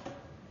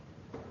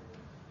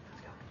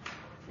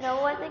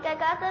 No, I think I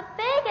got the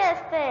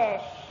biggest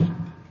fish.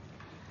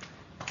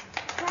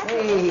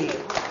 Hey,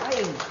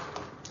 hey.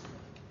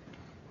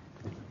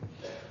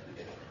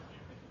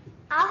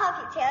 I'll help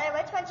you, Taylor.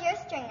 Which one's your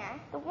stringer?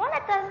 The one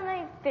that doesn't have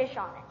any fish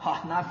on it.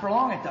 Oh, not for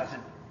long it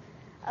doesn't.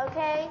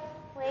 Okay,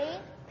 wait.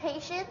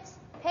 Patience.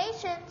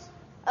 Patience.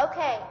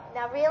 Okay,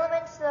 now reel him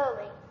in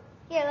slowly.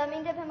 Here, let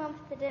me dip him up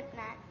with the dip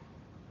net.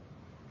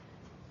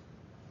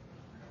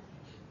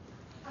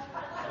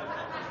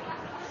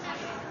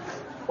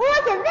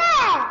 Look at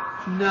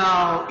that!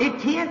 No, it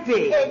can't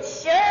be. It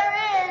sure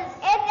is.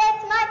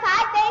 It's my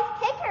pie-faced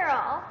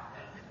pickerel.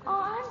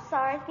 Oh, I'm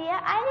sorry, Thea.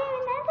 I didn't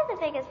even enter the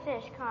biggest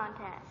fish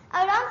contest.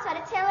 Oh, don't sweat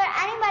it, Taylor.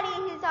 Anybody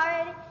who's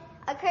already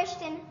a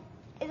Christian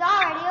is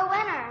already a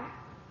winner.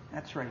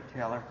 That's right,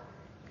 Taylor.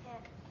 Yeah.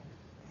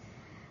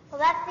 Well,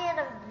 that's the end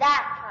of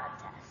that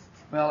contest.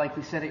 Well, like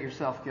you said it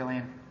yourself,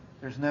 Gillian,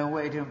 there's no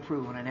way to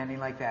improve on an ending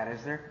like that,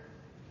 is there?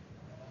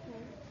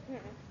 Mm-hmm.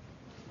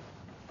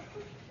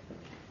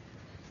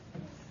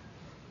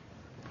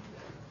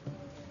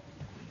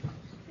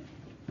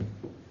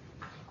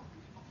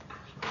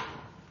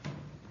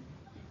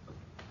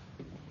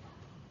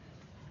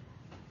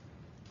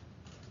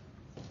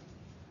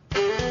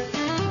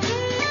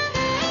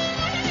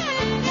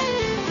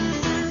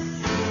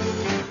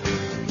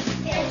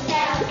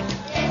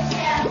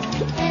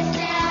 This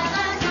tale,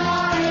 a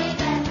story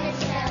that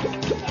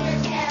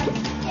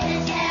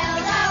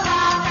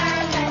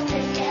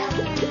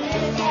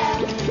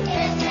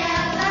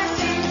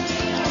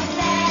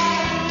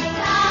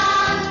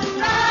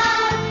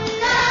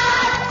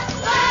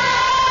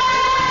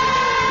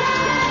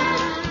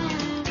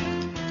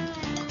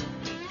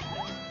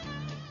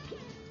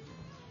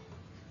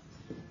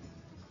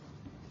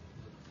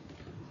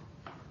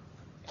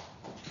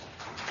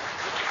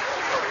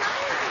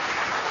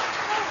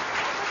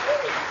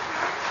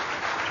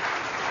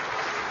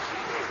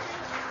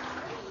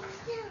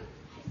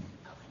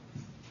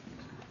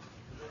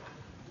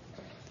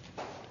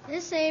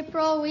This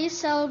April, we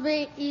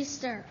celebrate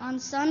Easter. On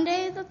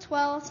Sunday the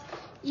 12th,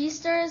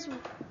 Easter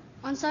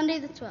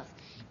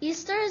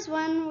is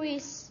when we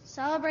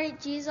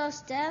celebrate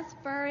Jesus' death,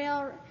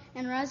 burial,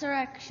 and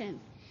resurrection.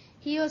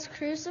 He was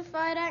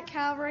crucified at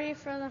Calvary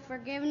for the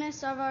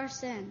forgiveness of our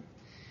sin.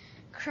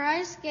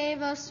 Christ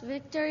gave us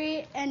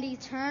victory and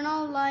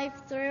eternal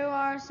life through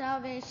our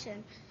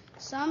salvation.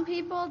 Some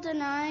people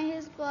deny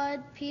his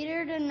blood.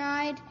 Peter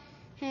denied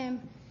him.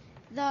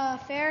 The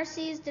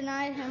Pharisees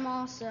denied him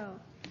also.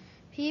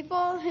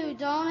 People who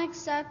don't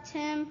accept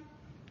him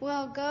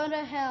will go to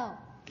hell.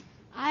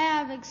 I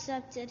have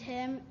accepted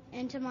him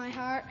into my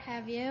heart.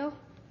 Have you?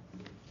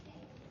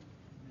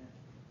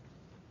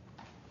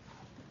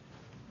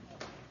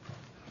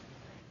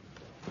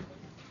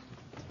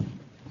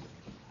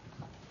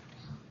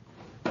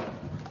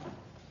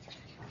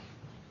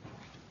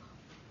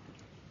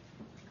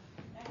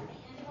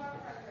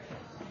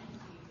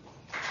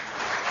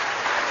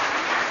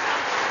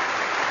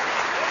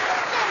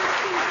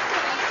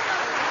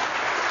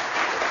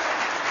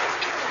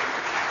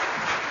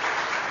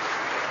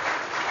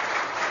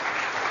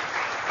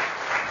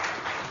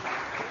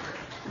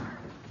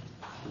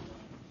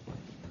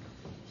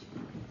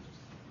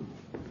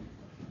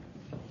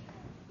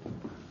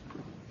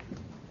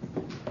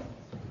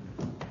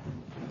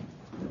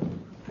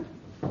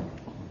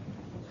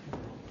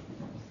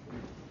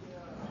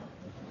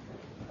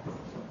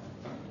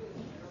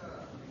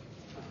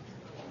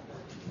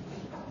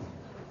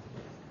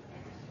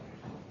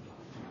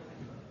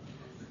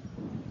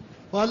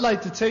 Well, I'd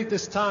like to take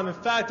this time. In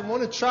fact, I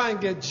want to try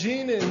and get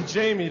Gina and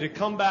Jamie to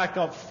come back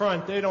up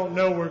front. They don't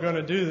know we're going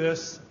to do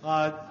this.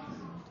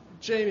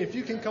 Jamie, if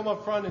you can come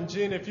up front, and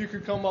Gina, if you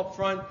could come up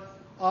front.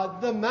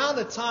 The amount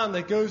of time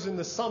that goes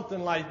into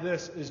something like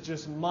this is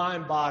just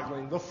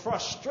mind-boggling. The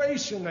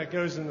frustration that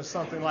goes into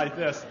something like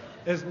this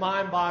is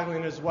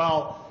mind-boggling as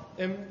well.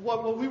 And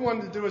what we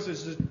wanted to do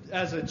is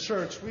as a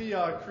church, we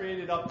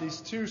created up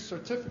these 2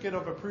 certificate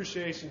of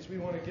appreciations we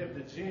want to give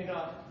to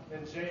Gina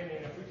and Jamie,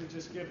 and if we could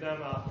just give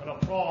them an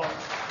applause.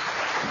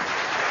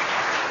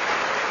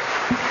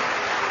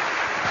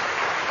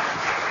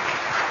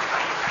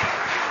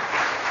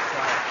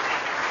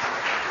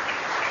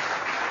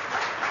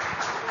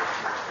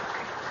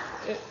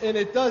 And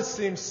it does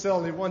seem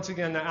silly, once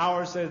again, the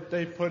hours that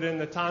they put in,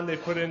 the time they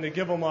put in to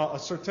give them a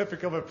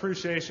certificate of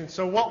appreciation.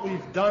 So what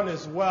we've done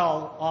as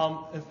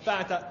well, in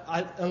fact,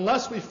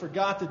 unless we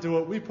forgot to do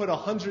it, we put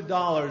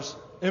 $100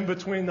 in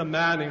between the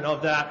matting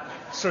of that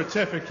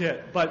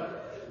certificate.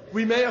 But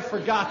we may have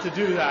forgot to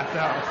do that,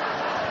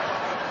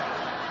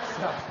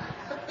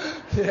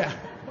 though. So, yeah.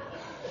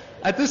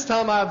 At this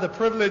time, I have the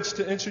privilege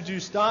to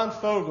introduce Don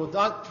Fogel.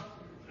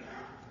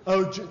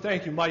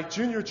 Thank you, Mike.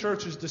 Junior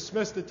church is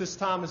dismissed at this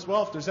time as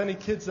well. If there's any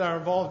kids that are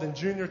involved in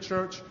junior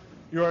church,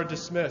 you are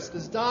dismissed.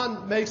 As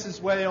Don makes his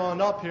way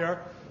on up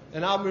here,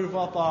 and I'll move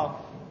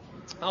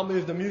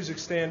the music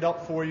stand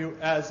up for you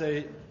as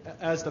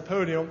the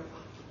podium.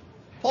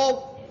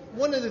 Paul,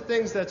 one of the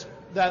things that's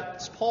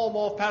Pastor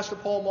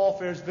Paul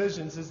Malfair's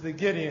visions is the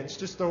Gideons,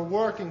 just their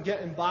work in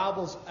getting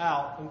Bibles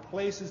out in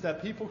places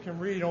that people can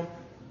read them.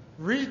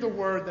 Read the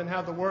Word, then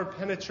have the Word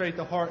penetrate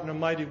the heart in a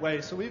mighty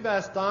way. So we've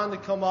asked Don to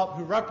come up,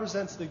 who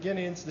represents the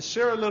Gideons, to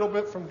share a little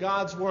bit from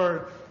God's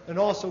Word and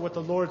also what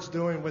the Lord's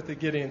doing with the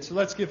Gideons. So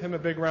let's give him a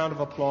big round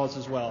of applause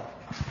as well.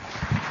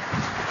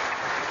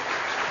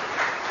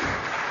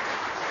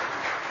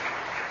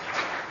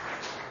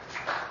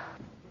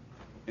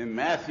 In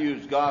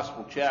Matthew's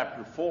Gospel,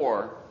 chapter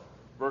 4,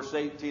 verse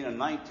 18 and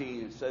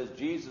 19, it says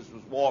Jesus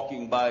was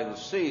walking by the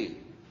sea.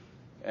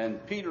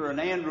 And Peter and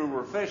Andrew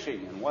were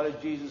fishing. And what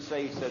did Jesus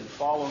say? He said,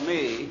 "Follow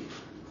me,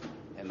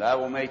 and I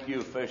will make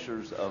you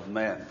fishers of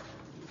men."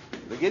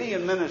 The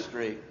Gideon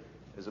ministry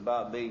is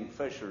about being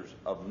fishers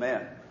of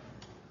men.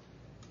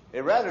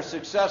 A rather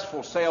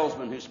successful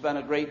salesman who spent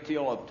a great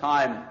deal of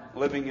time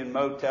living in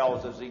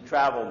motels as he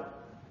traveled,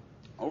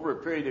 over a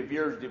period of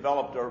years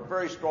developed a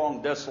very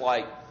strong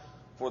dislike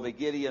for the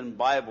Gideon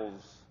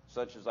Bibles,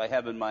 such as I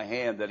have in my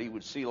hand, that he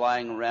would see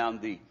lying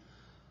around the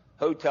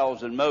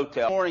hotels and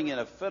motels. Morning, in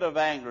a fit of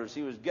anger, as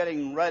he was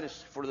getting ready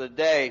for the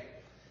day,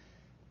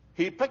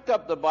 he picked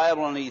up the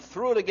Bible and he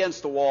threw it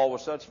against the wall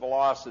with such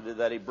velocity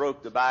that he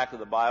broke the back of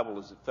the Bible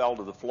as it fell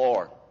to the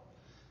floor.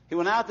 He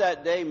went out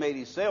that day, made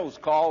his sales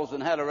calls,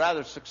 and had a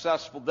rather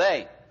successful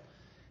day.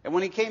 And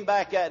when he came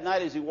back at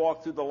night, as he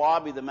walked through the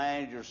lobby, the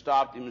manager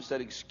stopped him and said,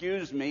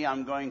 "Excuse me,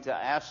 I'm going to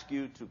ask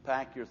you to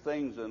pack your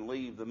things and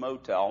leave the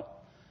motel,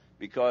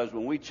 because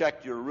when we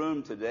checked your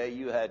room today,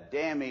 you had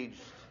damaged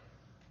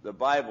the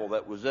Bible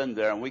that was in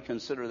there, and we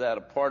consider that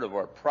a part of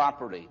our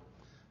property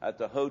at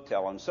the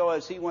hotel." And so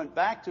as he went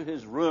back to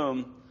his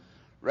room,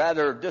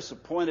 rather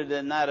disappointed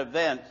in that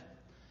event,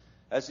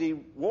 as he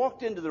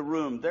walked into the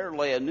room, there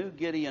lay a New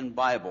Gideon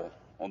Bible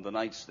on the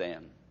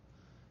nightstand.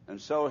 And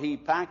so he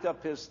packed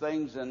up his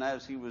things, and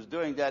as he was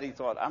doing that, he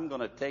thought, "I'm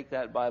going to take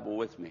that Bible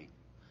with me."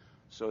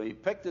 So he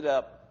picked it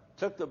up,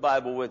 took the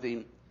Bible with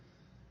him.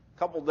 A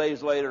couple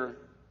days later,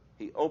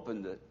 he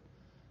opened it.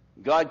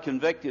 God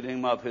convicted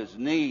him of his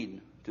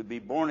need to be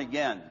born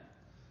again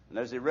And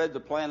as he read the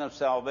plan of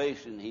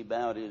salvation, he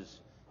bowed his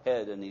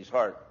head and his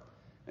heart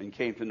and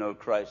came to know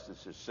Christ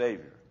as his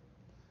Savior.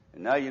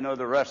 And now you know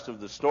the rest of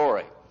the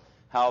story,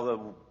 how the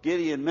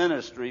Gideon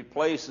ministry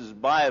places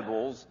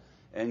Bibles,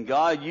 and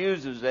God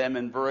uses them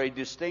in very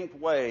distinct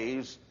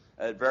ways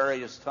at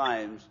various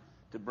times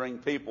to bring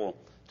people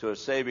to a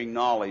saving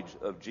knowledge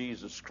of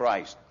Jesus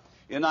Christ.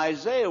 In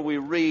Isaiah, we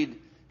read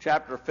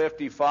chapter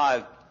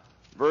 55,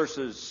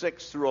 verses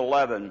 6 through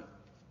 11.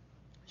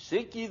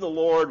 Seek ye the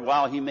Lord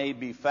while he may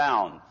be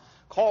found.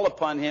 Call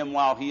upon him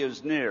while he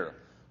is near.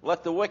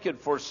 Let the wicked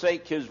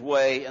forsake his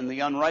way, and the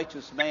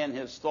unrighteous man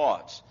his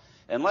thoughts.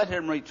 And let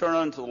him return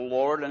unto the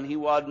Lord, and he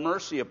will have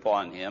mercy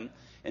upon him,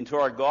 and to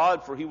our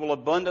God, for he will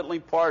abundantly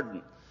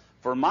pardon.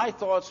 For my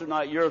thoughts are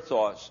not your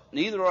thoughts,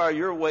 neither are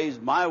your ways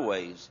my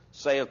ways,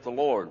 saith the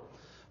Lord.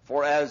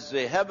 For as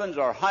the heavens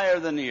are higher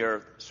than the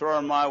earth, so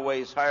are my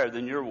ways higher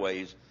than your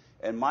ways,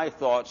 and my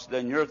thoughts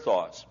than your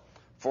thoughts.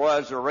 For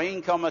as the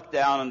rain cometh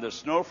down and the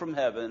snow from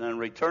heaven, and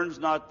returns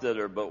not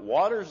thither, but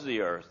waters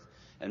the earth,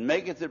 and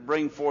maketh it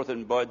bring forth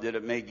in bud, that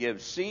it may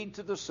give seed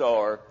to the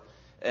sower,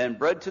 and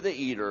bread to the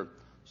eater,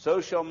 so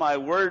shall my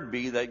word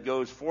be that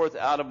goes forth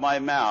out of my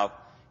mouth.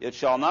 It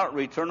shall not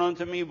return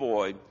unto me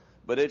void,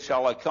 but it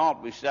shall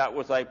accomplish that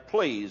which I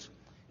please,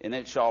 and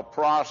it shall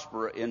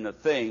prosper in the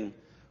thing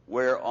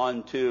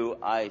whereunto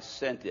I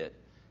sent it.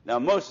 Now,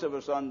 most of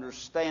us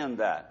understand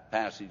that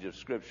passage of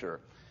Scripture.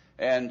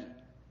 And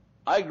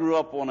I grew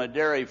up on a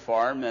dairy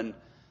farm, and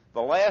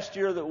the last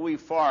year that we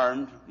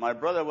farmed, my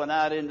brother went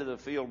out into the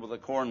field with a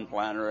corn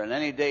planter, and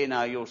any day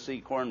now you'll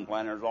see corn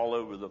planters all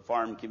over the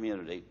farm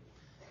community.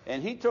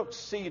 And he took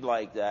seed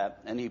like that,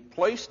 and he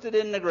placed it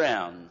in the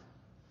ground,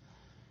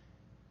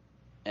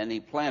 and he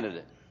planted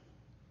it.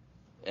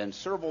 And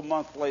several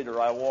months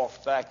later, I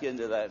walked back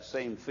into that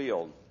same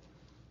field,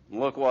 and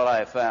look what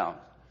I found.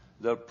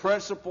 The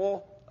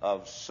principle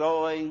of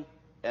sowing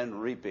and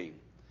reaping.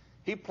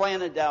 He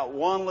planted out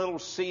one little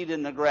seed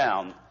in the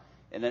ground,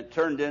 and it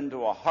turned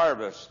into a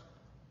harvest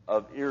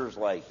of ears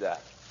like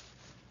that.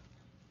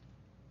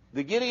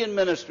 The Gideon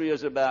ministry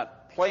is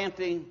about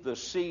planting the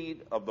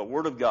seed of the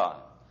Word of God.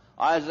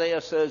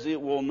 Isaiah says,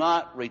 it will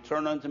not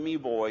return unto me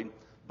void,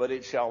 but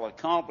it shall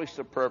accomplish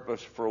the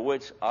purpose for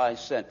which I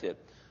sent it.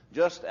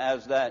 Just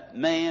as that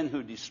man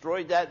who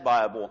destroyed that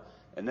Bible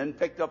and then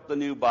picked up the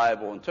new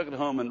Bible and took it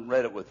home and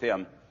read it with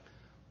him,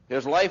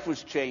 his life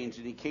was changed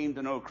and he came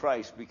to know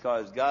Christ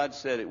because God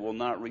said it will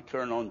not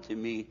return unto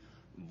me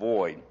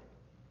void.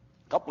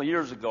 A couple of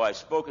years ago, I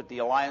spoke at the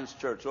Alliance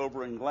Church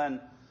over in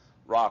Glen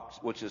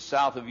Rock, which is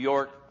south of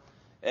York,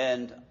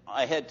 and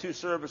I had two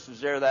services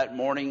there that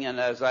morning, and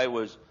as I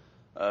was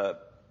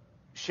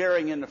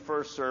sharing in the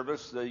first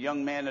service, the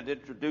young man that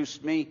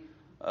introduced me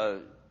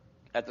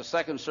at the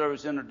second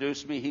service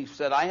introduced me. He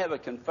said, I have a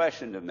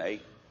confession to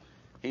make.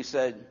 He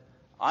said,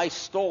 I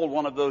stole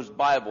one of those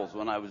Bibles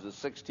when I was a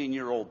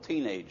 16-year-old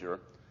teenager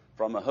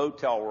from a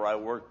hotel where I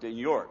worked in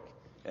York.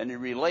 And he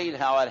relayed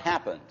how it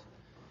happened.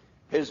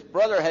 His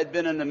brother had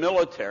been in the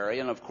military,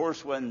 and of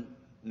course when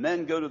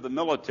men go to the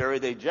military,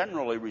 they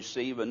generally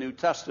receive a New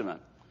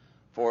Testament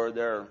for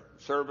their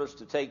service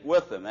to take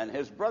with them. And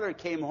his brother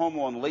came home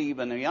on leave,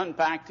 and he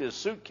unpacked his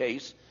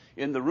suitcase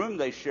in the room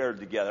they shared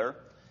together,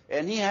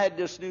 and he had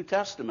this New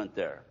Testament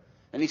there.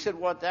 And he said,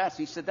 what that's?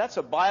 He said, that's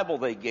a Bible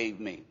they gave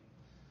me.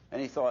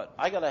 And he thought,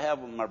 I got to have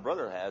what my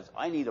brother has.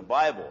 I need a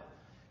Bible.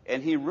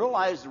 And he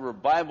realized there were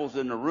Bibles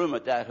in the room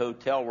at that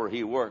hotel where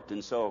he worked.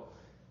 And so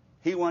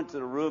he went to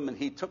the room and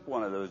he took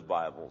one of those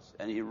Bibles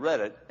and he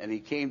read it and he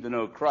came to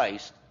know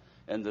Christ.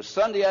 And the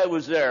Sunday I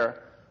was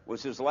there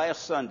was his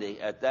last Sunday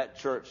at that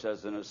church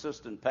as an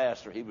assistant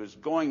pastor. He was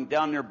going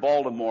down near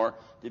Baltimore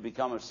to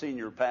become a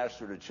senior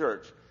pastor to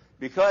church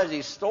because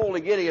he stole the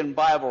Gideon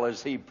Bible,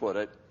 as he put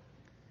it.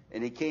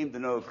 And he came to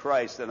know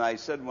Christ. And I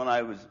said when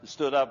I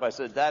stood up, I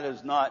said, that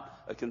is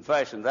not a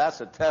confession.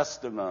 That's a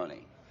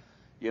testimony,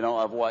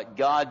 of what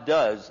God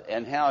does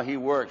and how he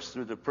works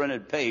through the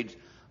printed page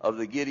of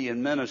the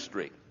Gideon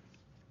ministry.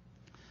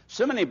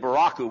 Simone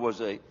Baraku was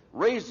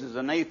raised as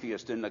an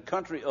atheist in the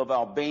country of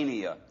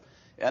Albania.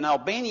 And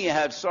Albania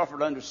had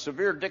suffered under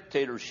severe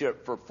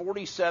dictatorship for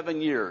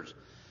 47 years.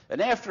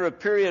 And after a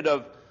period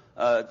of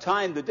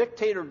time, the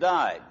dictator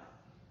died.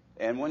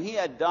 And when he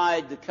had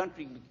died, the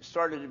country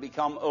started to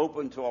become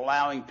open to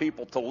allowing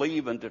people to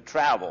leave and to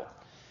travel.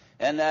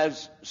 And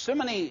as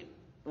Simone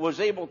was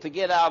able to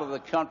get out of the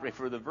country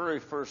for the very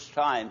first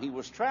time, he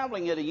was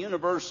traveling at a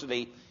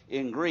university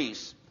in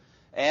Greece.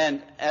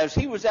 And as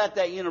he was at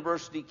that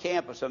university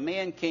campus, a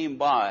man came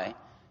by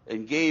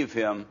and gave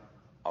him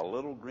a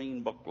little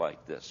green book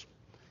like this.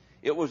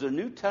 It was a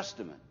New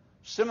Testament.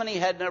 Simone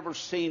had never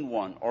seen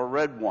one or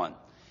read one.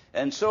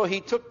 And so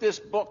he took this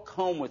book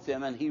home with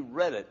him and he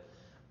read it.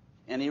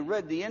 And he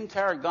read the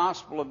entire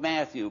Gospel of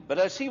Matthew. But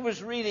as he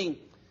was reading,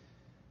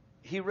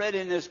 he read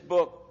in this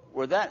book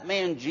where that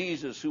man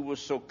Jesus, who was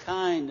so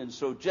kind and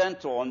so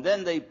gentle, and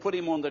then they put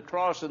him on the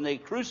cross and they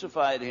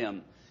crucified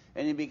him.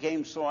 And he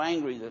became so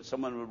angry that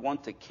someone would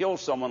want to kill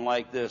someone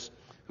like this,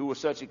 who was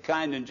such a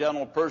kind and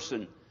gentle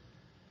person.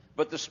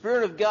 But the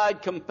Spirit of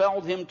God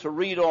compelled him to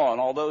read on,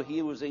 although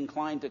he was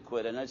inclined to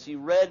quit. And as he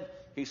read,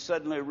 he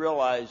suddenly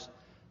realized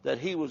that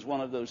he was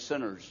one of those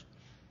sinners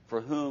for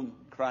whom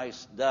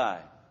Christ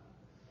died.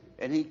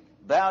 And he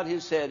bowed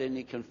his head and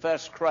he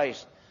confessed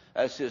Christ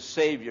as his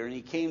Savior, and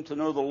he came to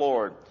know the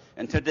Lord.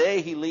 And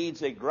today he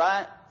leads a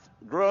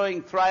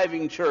growing,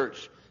 thriving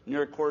church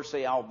near Corse,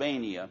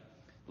 Albania,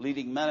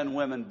 leading men and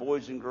women,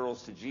 boys and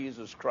girls to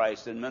Jesus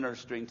Christ and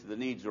ministering to the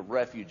needs of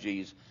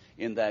refugees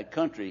in that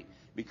country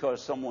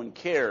because someone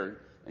cared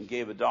and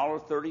gave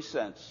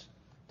 $1.30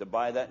 to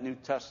buy that New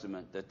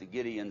Testament that the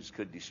Gideons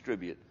could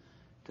distribute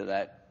to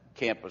that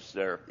campus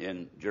there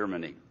in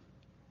Germany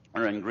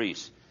or in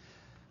Greece.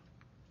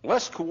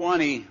 Les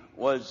Kawani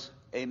was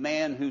a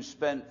man who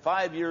spent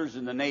 5 years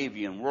in the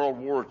Navy in World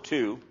War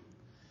II,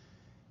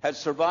 had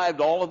survived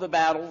all of the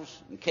battles,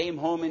 and came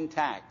home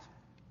intact.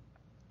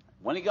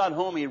 When he got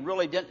home, he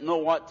really didn't know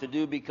what to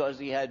do because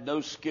he had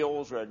no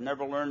skills or had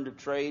never learned a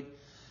trade.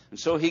 And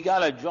so he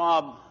got a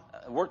job,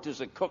 worked as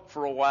a cook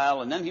for a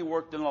while, and then he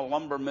worked in a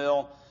lumber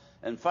mill.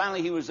 And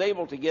finally, he was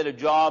able to get a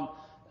job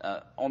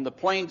on the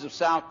plains of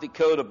South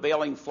Dakota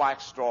baling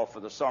flax straw for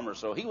the summer.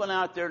 So he went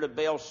out there to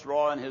bale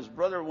straw, and his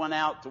brother went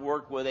out to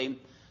work with him.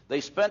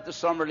 They spent the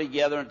summer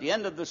together. At the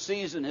end of the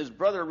season, his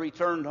brother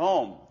returned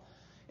home,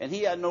 and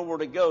he had nowhere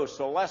to go,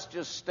 so Les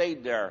just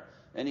stayed there.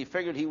 And he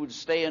figured he would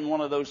stay in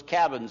one of those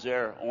cabins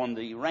there on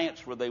the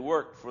ranch where they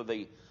worked for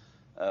the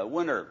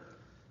winter.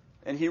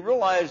 And he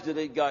realized that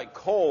it got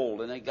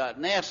cold and it got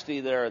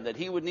nasty there, and that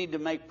he would need to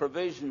make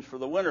provisions for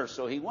the winter.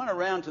 So he went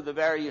around to the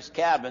various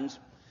cabins,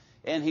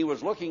 and he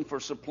was looking for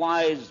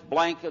supplies,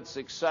 blankets,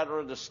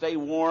 etc., to stay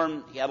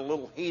warm. He had a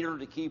little heater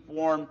to keep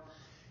warm.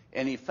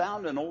 And he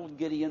found an old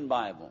Gideon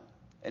Bible,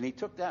 and he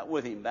took that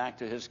with him back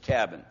to his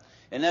cabin.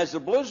 And as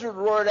the blizzard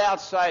roared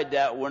outside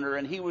that winter,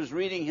 and he was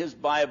reading his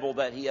Bible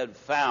that he had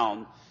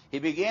found, he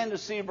began to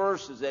see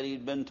verses that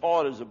he'd been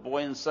taught as a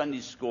boy in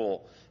Sunday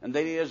school, and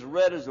that he has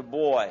read as a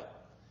boy.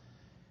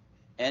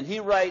 And he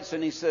writes,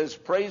 and he says,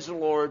 "Praise the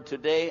Lord,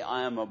 today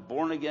I am a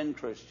born-again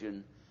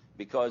Christian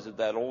because of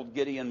that old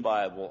Gideon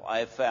Bible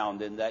I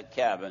found in that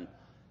cabin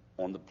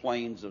on the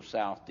plains of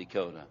South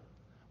Dakota."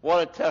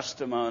 What a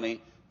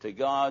testimony to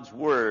God's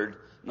word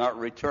not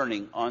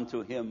returning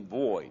unto him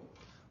void.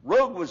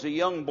 Rogue was a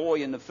young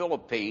boy in the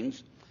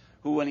Philippines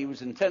who, when he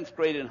was in 10th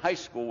grade in high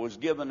school, was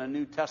given a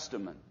New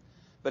Testament.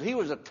 But he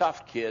was a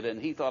tough kid,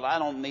 and he thought, I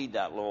don't need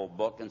that little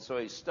book. And so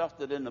he stuffed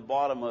it in the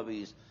bottom of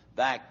his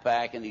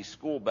backpack and his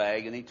school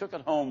bag, and he took it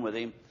home with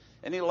him,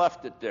 and he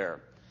left it there.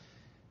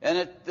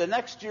 And the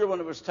next year when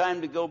it was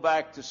time to go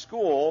back to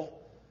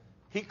school,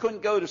 he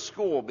couldn't go to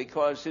school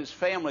because his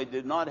family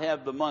did not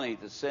have the money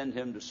to send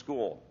him to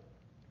school.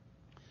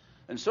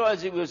 And so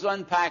as he was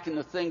unpacking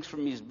the things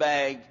from his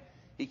bag,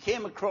 he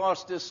came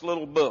across this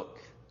little book.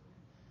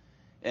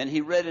 And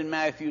he read in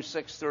Matthew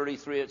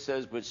 6:33, it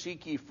says, "But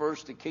seek ye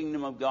first the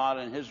kingdom of God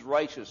and his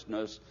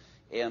righteousness,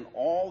 and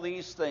all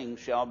these things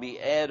shall be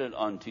added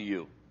unto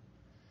you."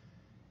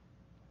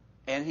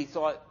 And he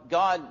thought,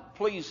 God,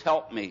 please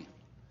help me.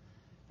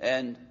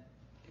 And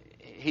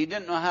he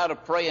didn't know how to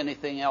pray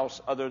anything else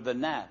other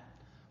than that.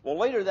 Well,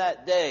 later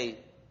that day,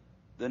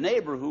 the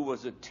neighbor who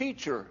was a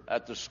teacher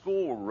at the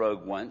school where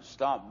Rogue went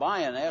stopped by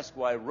and asked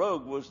why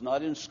Rogue was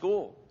not in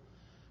school.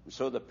 And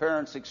so the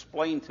parents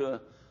explained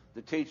to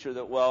the teacher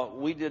that, well,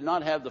 we did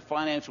not have the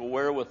financial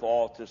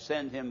wherewithal to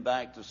send him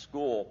back to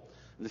school.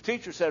 And the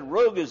teacher said,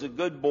 Rogue is a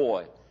good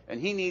boy,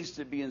 and he needs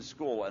to be in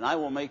school, and I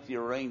will make the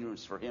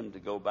arrangements for him to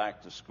go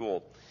back to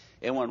school.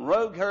 And when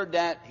Rogue heard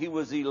that, he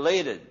was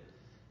elated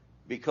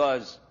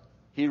because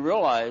he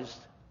realized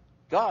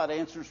God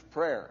answers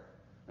prayer.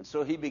 And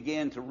so he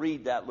began to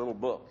read that little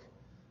book,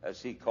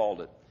 as he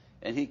called it.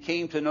 And he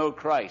came to know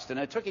Christ. And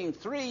it took him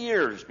 3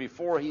 years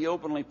before he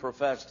openly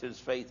professed his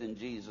faith in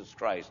Jesus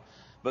Christ.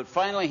 But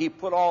finally he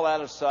put all that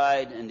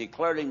aside and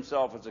declared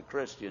himself as a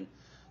Christian.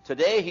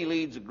 Today he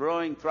leads a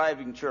growing,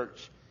 thriving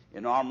church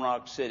in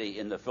Amrock City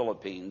in the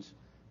Philippines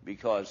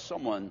because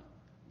someone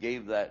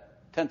gave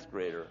that 10th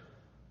grader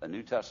a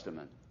New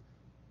Testament.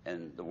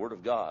 And the Word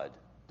of God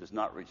does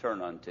not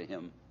return unto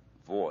him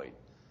void.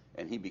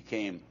 And he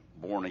became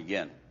born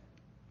again.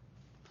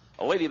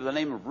 A lady by the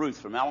name of Ruth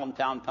from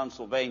Allentown,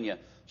 Pennsylvania,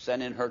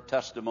 sent in her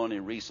testimony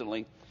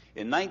recently.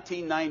 In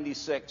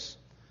 1996,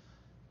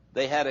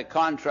 they had a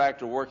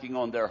contractor working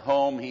on their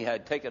home. He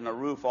had taken the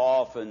roof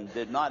off and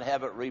did not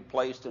have it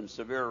replaced, and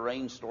severe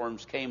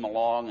rainstorms came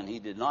along, and he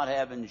did not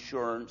have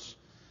insurance,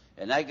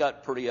 and that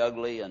got pretty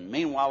ugly. And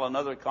meanwhile,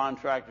 another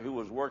contractor who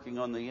was working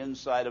on the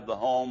inside of the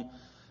home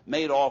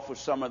made off with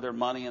some of their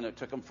money, and it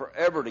took them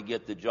forever to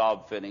get the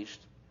job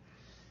finished.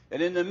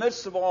 And in the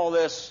midst of all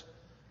this,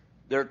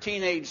 their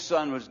teenage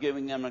son was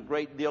giving them a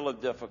great deal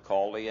of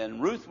difficulty, and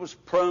Ruth was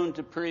prone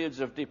to periods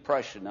of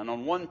depression, and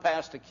on one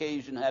past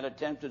occasion had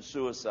attempted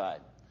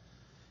suicide.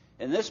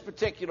 And this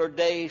particular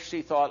day,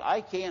 she thought,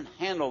 I can't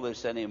handle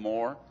this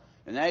anymore.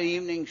 And that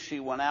evening, she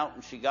went out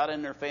and she got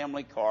in their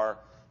family car.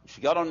 She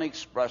got on the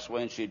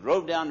expressway, and she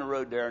drove down the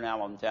road there in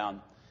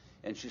Allentown,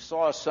 and she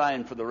saw a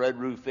sign for the Red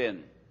Roof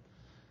Inn.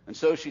 And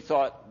so she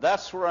thought,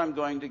 that's where I'm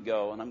going to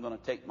go, and I'm going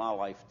to take my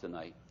life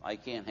tonight. I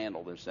can't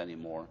handle this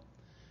anymore.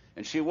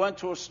 And she went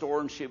to a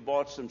store, and she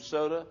bought some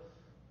soda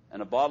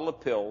and a bottle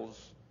of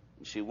pills,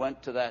 and she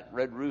went to that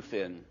Red Roof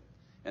Inn.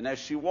 And as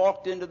she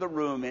walked into the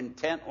room,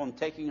 intent on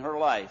taking her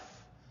life,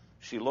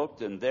 she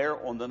looked, and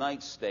there on the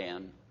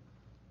nightstand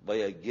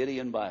lay a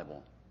Gideon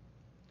Bible.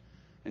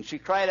 And she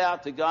cried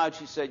out to God.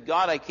 She said,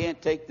 God, I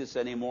can't take this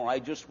anymore. I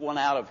just want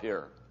out of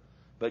here.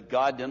 But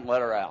God didn't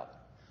let her out.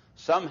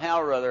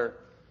 Somehow or other,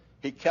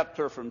 He kept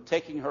her from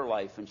taking her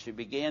life, and she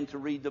began to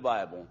read the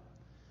Bible,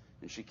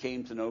 and she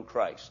came to know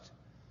Christ,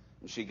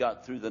 and she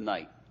got through the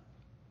night.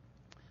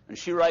 And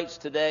she writes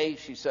today,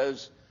 she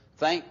says,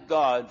 thank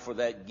God for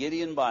that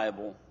Gideon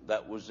Bible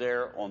that was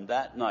there on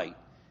that night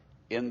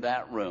in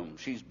that room.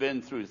 She's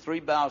been through 3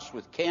 bouts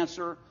with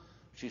cancer.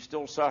 She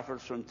still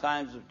suffers from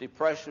times of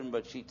depression,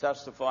 but she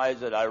testifies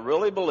that I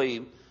really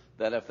believe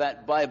that if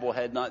that Bible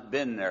had not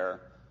been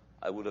there,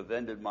 I would have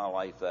ended my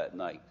life that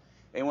night.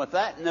 And with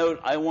that note,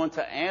 I want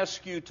to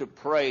ask you to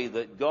pray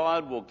that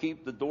God will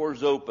keep the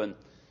doors open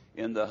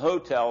in the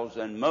hotels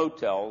and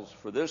motels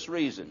for this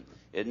reason.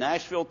 In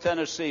Nashville,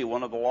 Tennessee,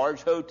 one of the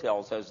large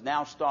hotels has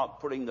now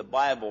stopped putting the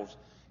Bibles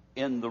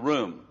in the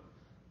room.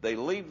 They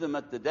leave them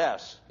at the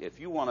desk. If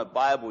you want a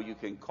Bible, you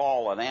can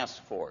call and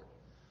ask for it.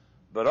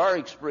 But our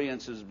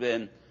experience has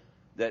been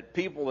that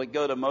people that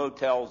go to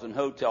motels and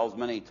hotels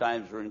many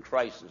times are in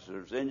crisis.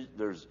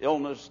 There's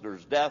illness,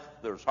 there's death,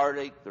 there's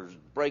heartache, there's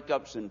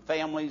breakups in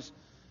families.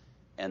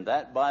 And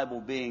that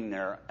Bible being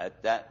there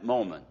at that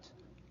moment,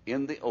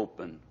 in the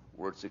open,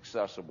 where it's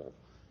accessible,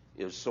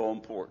 is so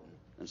important.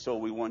 And so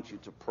we want you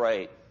to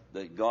pray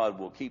that God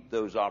will keep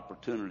those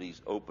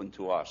opportunities open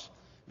to us.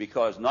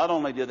 Because not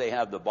only do they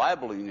have the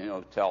Bible in the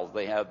hotels,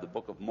 they have the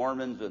Book of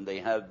Mormon, and they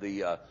have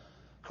the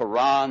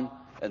Quran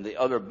and the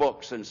other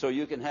books. And so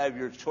you can have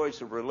your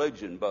choice of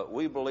religion, but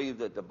we believe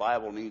that the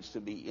Bible needs to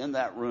be in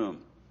that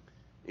room,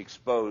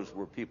 exposed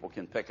where people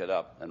can pick it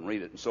up and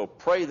read it. And so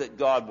pray that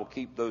God will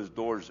keep those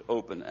doors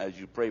open as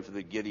you pray for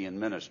the Gideon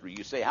ministry.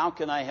 You say, how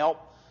can I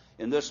help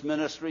in this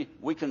ministry?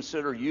 We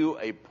consider you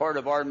a part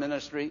of our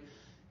ministry,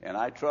 and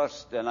I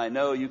trust and I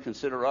know you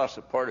consider us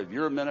a part of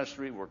your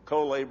ministry. We're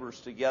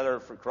co-laborers together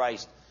for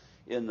Christ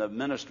in the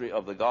ministry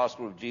of the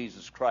gospel of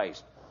Jesus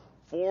Christ.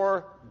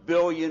 4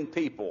 billion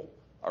people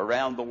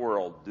around the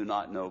world do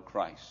not know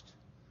Christ.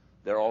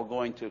 They're all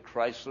going to a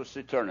Christless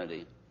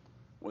eternity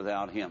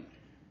without Him.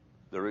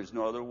 There is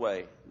no other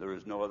way. There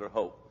is no other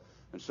hope.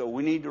 And so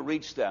we need to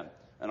reach them.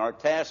 And our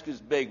task is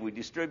big. We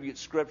distribute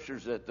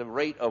scriptures at the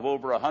rate of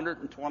over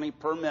 120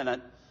 per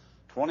minute,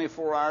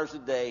 24 hours a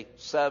day,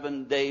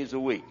 7 days a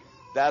week.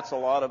 That's a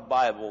lot of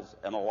Bibles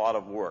and a lot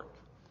of work.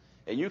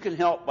 And you can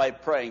help by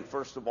praying,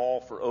 first of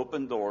all, for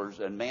open doors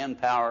and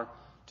manpower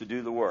to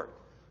do the work.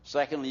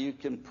 Secondly, you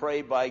can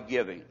pray by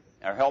giving,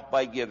 or help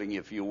by giving,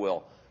 if you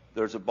will.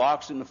 There's a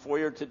box in the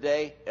foyer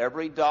today.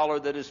 Every dollar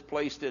that is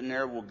placed in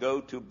there will go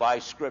to buy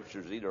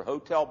scriptures, either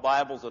hotel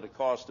Bibles at a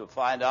cost of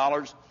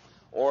 $5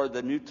 or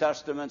the New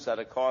Testaments at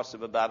a cost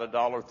of about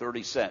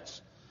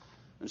 $1.30.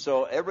 And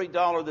so every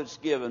dollar that's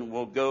given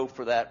will go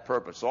for that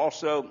purpose.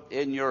 Also,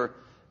 in your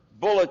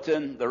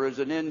bulletin, there is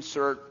an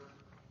insert,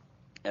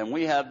 and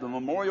we have the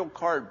Memorial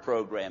Card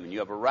Program. And you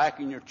have a rack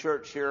in your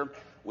church here.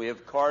 We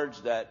have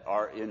cards that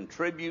are in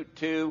tribute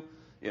to,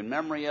 in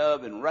memory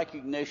of, in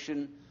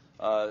recognition.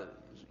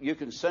 You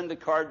can send a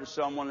card to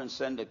someone and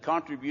send a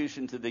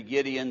contribution to the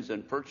Gideons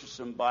and purchase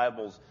some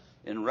Bibles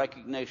in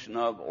recognition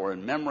of or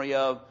in memory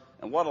of.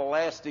 And what a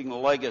lasting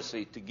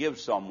legacy to give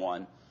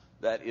someone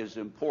that is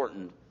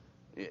important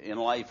in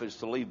life, is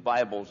to leave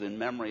Bibles in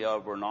memory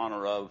of or in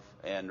honor of.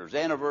 And there's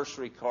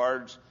anniversary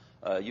cards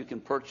you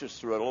can purchase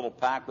through a little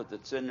packet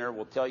that's in there.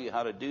 We'll tell you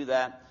how to do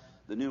that.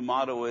 The new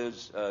motto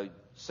is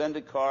send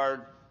a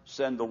card,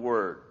 send the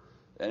word.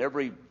 And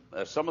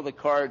some of the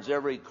cards,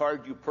 every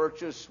card you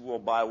purchase will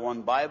buy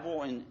one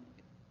Bible and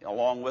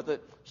along with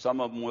it.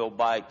 Some of them will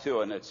buy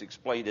 2, and it's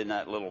explained in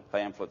that little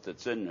pamphlet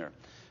that's in there.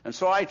 And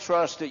so I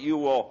trust that you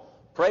will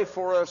pray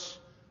for us.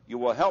 You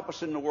will help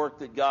us in the work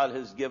that God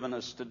has given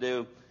us to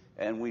do.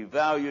 And we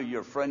value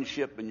your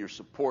friendship and your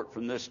support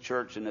from this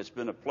church. And it's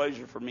been a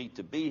pleasure for me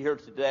to be here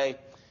today.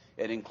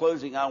 And in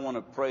closing, I want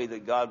to pray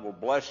that God will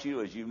bless you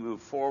as you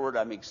move forward.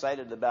 I'm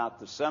excited about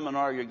the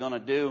seminar you're going to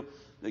do,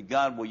 that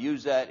God will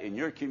use that in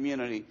your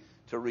community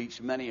to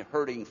reach many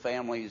hurting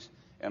families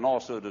and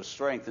also to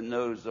strengthen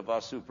those of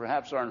us who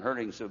perhaps aren't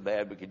hurting so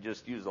bad but could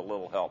just use a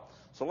little help.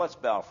 So let's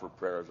bow for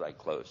prayer as I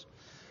close.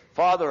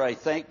 Father, I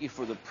thank you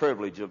for the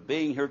privilege of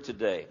being here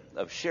today,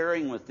 of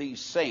sharing with these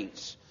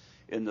saints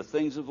in the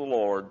things of the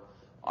Lord,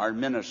 our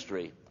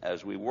ministry,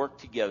 as we work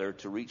together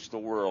to reach the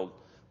world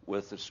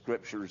with the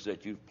scriptures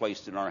that you've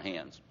placed in our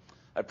hands.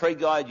 I pray,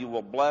 God, you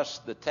will bless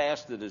the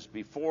task that is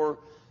before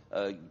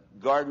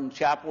Garden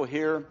Chapel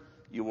here.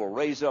 You will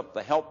raise up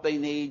the help they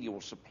need. You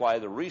will supply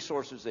the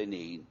resources they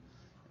need.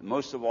 And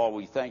most of all,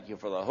 we thank you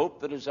for the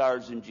hope that is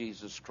ours in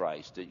Jesus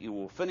Christ, that you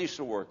will finish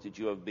the work that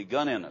you have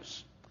begun in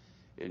us.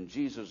 In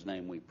Jesus'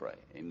 name we pray.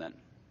 Amen.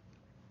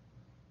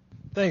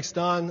 Thanks,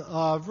 Don.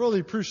 Really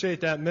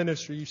appreciate that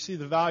ministry. You see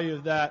the value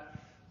of that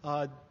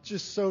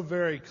just so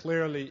very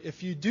clearly.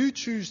 If you do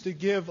choose to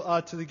give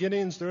to the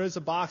Gideons, there is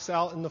a box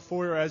out in the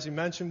foyer, as you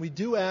mentioned. We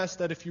do ask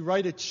that if you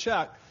write a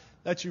check,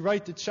 that you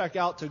write the check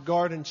out to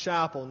Garden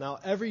Chapel. Now,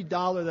 every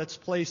dollar that's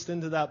placed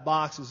into that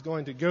box is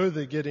going to go to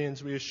the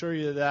Gideons. We assure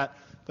you of that.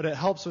 But it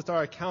helps with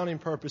our accounting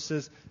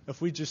purposes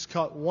if we just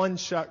cut one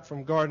check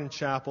from Garden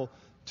Chapel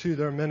to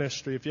their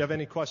ministry. If you have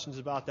any questions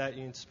about that,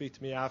 you can speak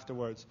to me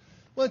afterwards.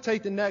 I'm going to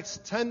take the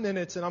next 10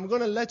 minutes, and I'm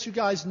going to let you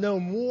guys know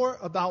more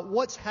about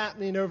what's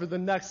happening over the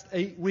next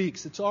 8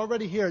 weeks. It's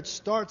already here. It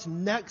starts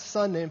next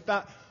Sunday. In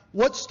fact,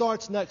 what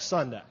starts next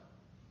Sunday?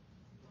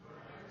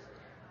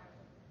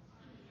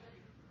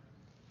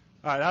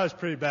 All right, that was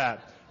pretty bad.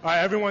 All right,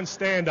 everyone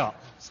stand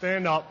up.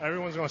 Stand up.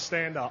 Everyone's going to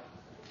stand up.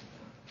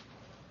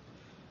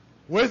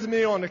 With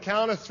me on the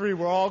count of 3,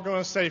 we're all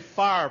going to say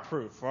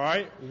fireproof, all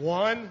right?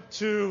 1,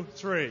 2,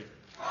 3.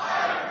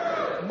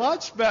 Fireproof.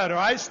 Much better, all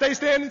right? Stay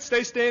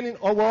standing.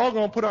 Or we're all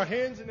going to put our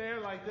hands in the air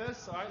like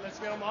this. All right, let's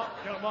get them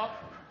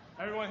up.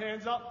 Everyone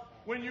hands up.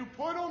 When you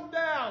put them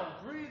down,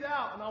 breathe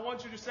out, and I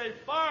want you to say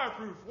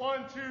fireproof.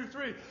 1, 2,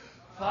 3.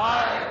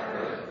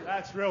 Fireproof.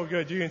 That's real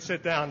good. You can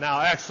sit down now.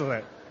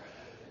 Excellent.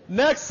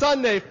 Next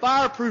Sunday,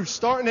 fireproof,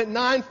 starting at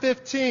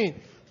 9:15.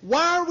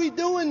 Why are we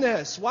doing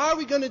this? Why are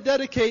we going to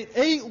dedicate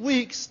 8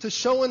 weeks to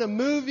showing a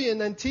movie and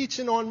then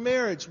teaching on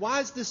marriage?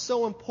 Why is this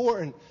so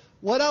important?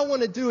 What I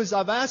want to do is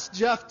I've asked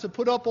Jeff to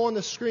put up on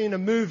the screen a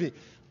movie.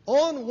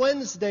 On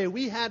Wednesday,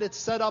 we had it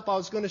set up. I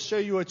was going to show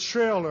you a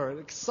trailer,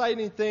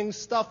 exciting things,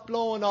 stuff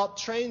blowing up,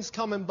 trains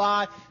coming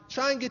by.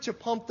 Try and get you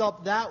pumped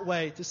up that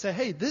way to say,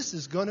 hey, this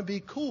is going to be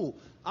cool.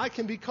 I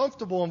can be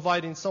comfortable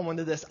inviting someone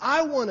to this.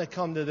 I want to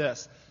come to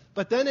this.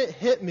 But then it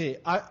hit me.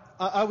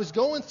 I was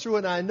going through it,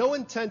 and I had no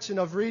intention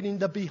of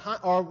reading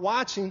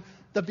watching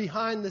the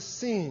behind the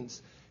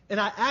scenes. And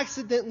I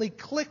accidentally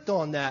clicked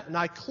on that, and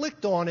I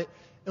clicked on it,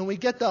 and we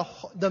get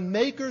the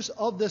makers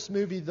of this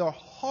movie, their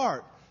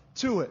heart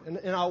to it.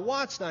 And I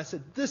watched, and I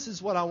said, this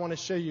is what I want to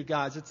show you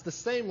guys. It's the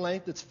same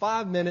length. It's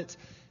 5 minutes.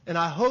 And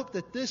I hope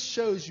that this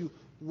shows you,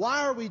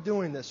 why are we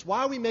doing this?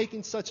 Why are we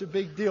making such a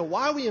big deal?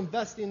 Why are we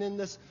investing in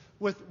this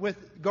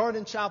with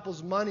Garden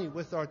Chapel's money,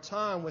 with our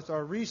time, with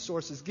our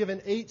resources,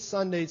 given 8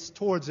 Sundays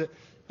towards it?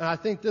 And I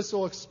think this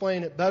will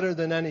explain it better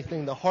than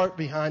anything, the heart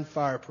behind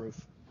Fireproof.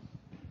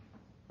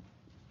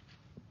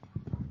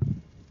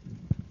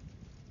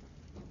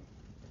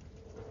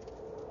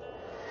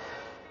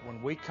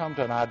 When we come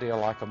to an idea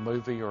like a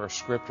movie or a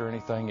script or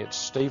anything, it's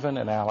Stephen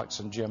and Alex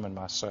and Jim and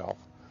myself.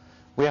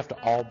 We have to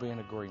all be in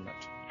agreement.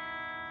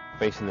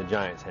 Facing the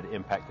Giants had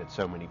impacted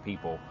so many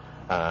people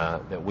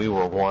that we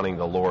were wanting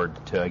the Lord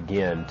to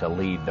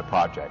lead the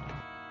project.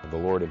 The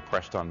Lord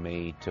impressed on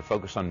me to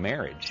focus on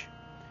marriage,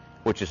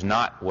 which is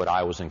not what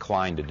I was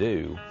inclined to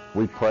do.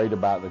 We prayed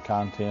about the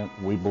content.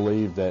 We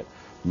believe that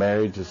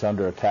marriage is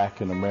under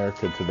attack in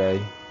America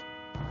today.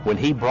 When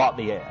he brought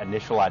the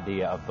initial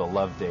idea of the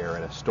love dare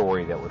and a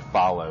story that would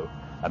follow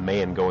a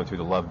man going through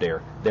the love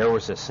dare, there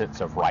was a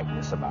sense of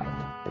rightness about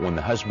it. When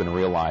the husband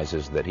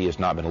realizes that he has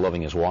not been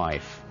loving his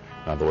wife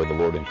the way the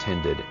Lord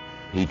intended,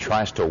 he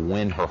tries to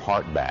win her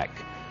heart back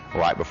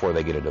right before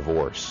they get a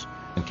divorce.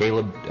 And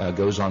Caleb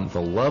goes on the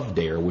Love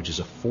Dare, which is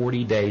a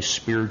 40-day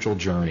spiritual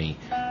journey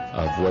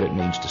of what it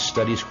means to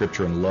study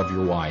Scripture and love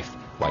your wife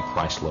like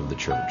Christ loved the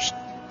church.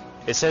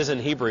 It says in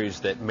Hebrews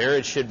that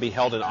marriage should be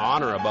held in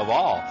honor above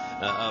all.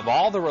 Of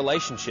all the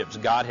relationships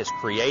God has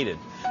created,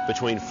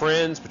 between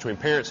friends, between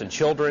parents and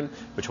children,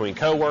 between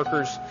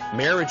co-workers,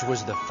 marriage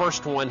was the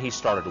first one he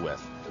started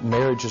with.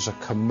 Marriage is a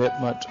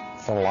commitment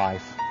for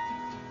life.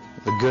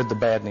 The good, the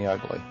bad, and the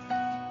ugly.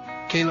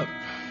 Caleb,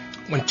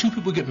 when two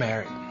people get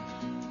married,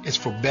 it's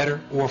for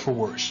better or for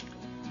worse,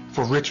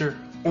 for richer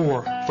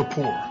or for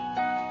poor,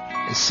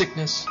 in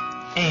sickness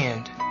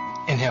and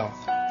in health.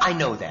 I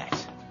know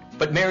that,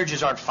 but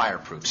marriages aren't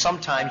fireproof.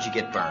 Sometimes you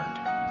get burned.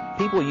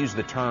 People use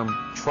the term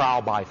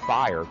trial by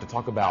fire to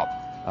talk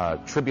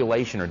about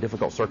tribulation or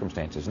difficult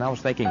circumstances. And I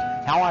was thinking,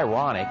 how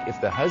ironic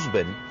if the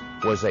husband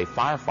was a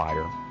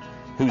firefighter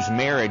whose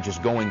marriage is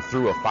going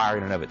through a fire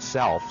in and of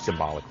itself,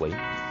 symbolically.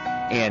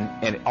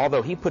 And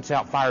although he puts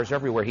out fires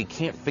everywhere, he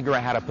can't figure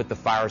out how to put the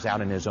fires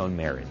out in his own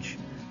marriage.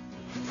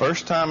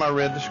 First time I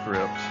read the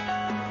script,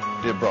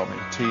 it brought me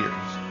to tears.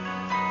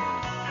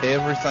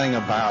 Everything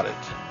about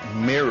it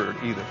mirrored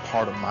either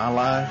part of my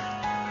life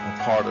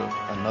or part of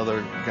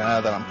another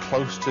guy that I'm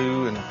close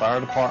to in the fire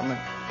department.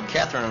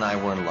 Catherine and I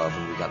were in love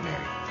when we got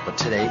married, but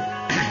today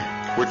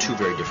we're two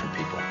very different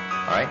people,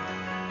 all right?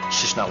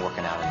 It's just not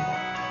working out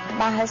anymore.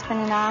 My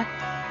husband and I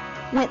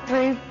went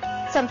through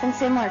something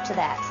similar to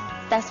that.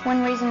 That's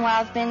one reason why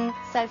I've been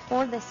so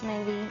for this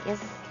movie, is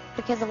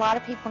because a lot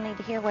of people need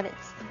to hear what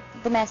it's,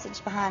 the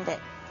message behind it.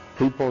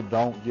 People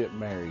don't get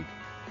married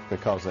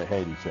because they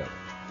hate each other.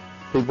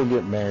 People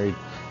get married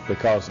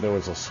because there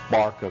was a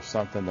spark of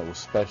something that was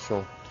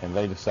special, and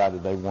they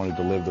decided they wanted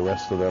to live the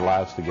rest of their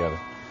lives together.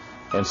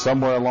 And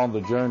somewhere along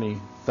the journey,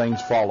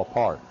 things fall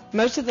apart.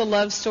 Most of the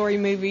love story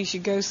movies you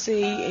go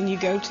see and you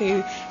go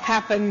to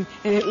happen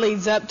and it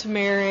leads up to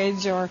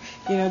marriage, or,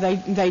 you know,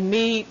 they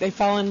meet, they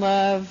fall in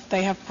love,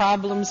 they have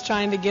problems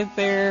trying to get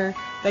there,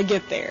 they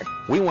get there.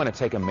 We want to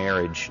take a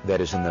marriage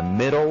that is in the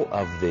middle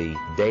of the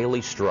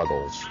daily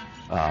struggles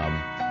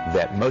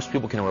that most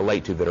people can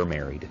relate to that are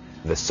married.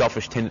 The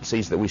selfish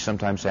tendencies that we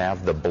sometimes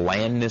have, the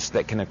blandness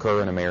that can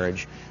occur in a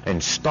marriage,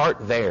 and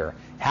start there.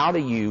 How do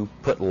you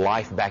put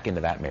life back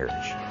into that marriage?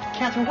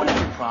 Catherine, what is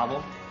your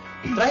problem?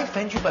 Did I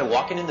offend you by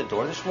walking in the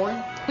door this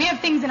morning? We have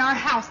things in our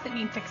house that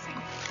need fixing.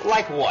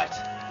 Like what?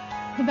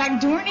 The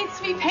back door needs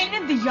to be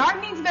painted, the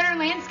yard needs better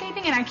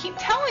landscaping, and I keep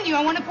telling you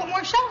I want to put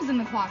more shelves in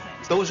the closet.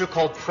 Those are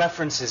called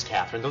preferences,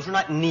 Catherine. Those are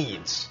not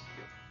needs.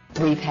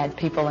 We've had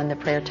people in the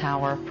prayer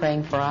tower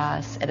praying for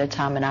us at a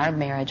time in our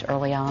marriage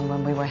early on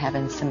when we were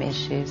having some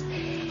issues.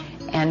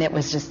 And it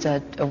was just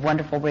a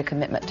wonderful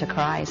recommitment to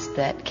Christ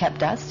that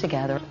kept us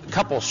together.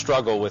 Couples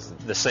struggle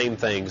with the same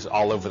things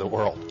all over the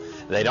world.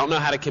 They don't know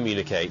how to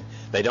communicate.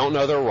 They don't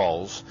know their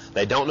roles.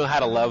 They don't know how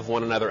to love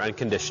one another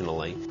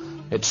unconditionally.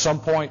 At some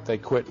point, they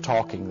quit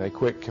talking. They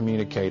quit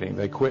communicating.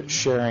 They quit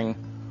sharing,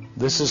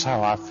 this is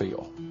how I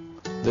feel.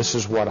 This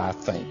is what I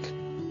think.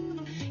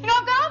 You know,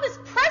 I've got all this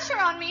pressure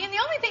on me, and the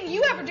only thing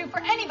you ever do for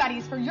anybody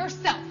is for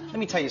yourself. Let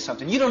me tell you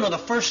something. You don't know the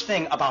first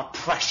thing about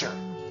pressure.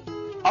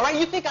 All right?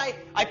 You think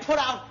I put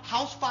out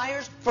house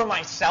fires for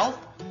myself?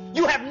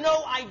 You have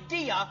no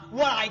idea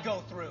what I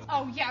go through.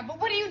 Oh, yeah,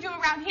 but what do you do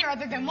around here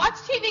other than watch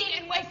TV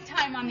and waste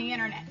time on the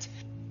internet?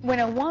 When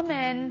a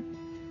woman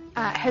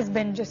has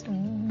been just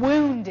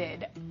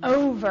wounded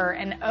over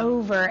and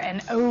over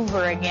and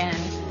over again,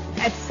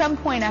 at some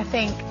point I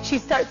think she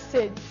starts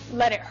to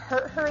let it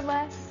hurt her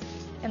less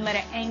and let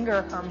it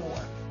anger her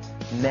more.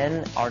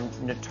 Men are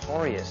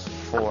notorious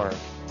for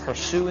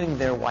pursuing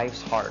their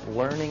wife's heart,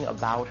 learning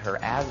about her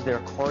as they're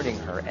courting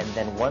her, and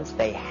then once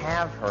they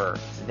have her,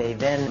 they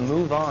then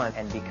move on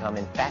and become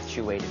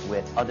infatuated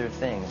with other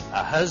things.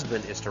 A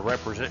husband is to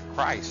represent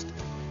Christ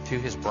to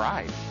his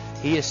bride.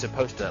 He is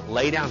supposed to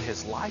lay down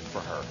his life for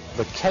her.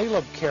 The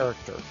Caleb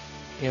character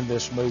in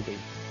this movie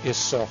is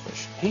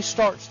selfish. He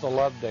starts the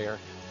love dare.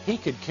 He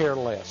could care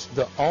less.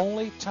 The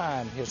only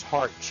time his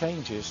heart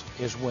changes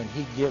is when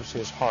he gives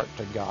his heart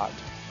to God.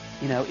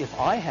 You know, if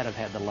I had have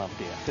had the love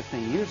dare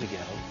 15 years ago,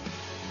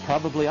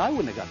 probably I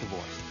wouldn't have got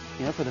divorced,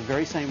 you know, for the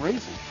very same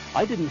reason.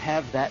 I didn't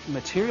have that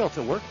material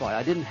to work by.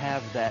 I didn't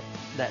have that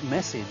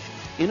message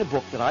in a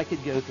book that I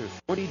could go through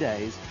 40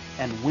 days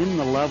and win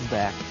the love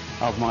back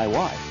of my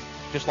wife.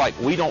 Just like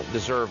we don't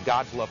deserve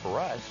God's love for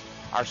us,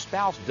 our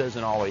spouse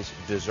doesn't always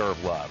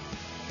deserve love,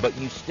 but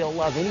you still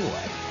love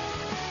anyway.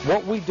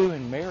 What we do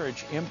in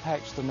marriage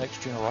impacts the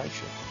next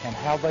generation and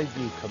how they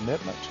view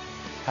commitment,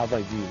 how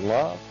they view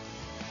love,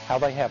 how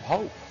they have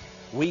hope.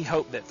 We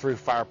hope that through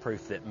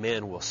Fireproof that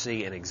men will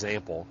see an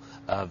example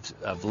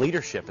of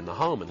leadership in the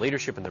home and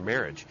leadership in their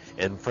marriage,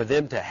 and for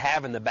them to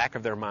have in the back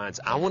of their minds,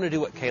 I want to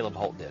do what Caleb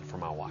Holt did for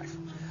my wife.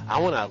 I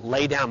want to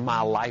lay down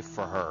my life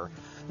for her,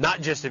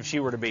 not just if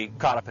she were to be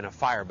caught up in a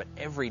fire, but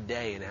every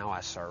day in how I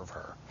serve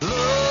her.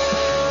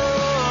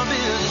 Love is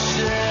a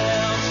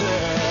shelter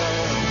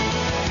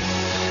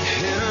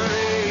in a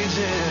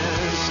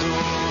raging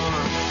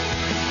storm.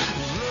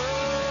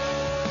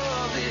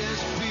 Love is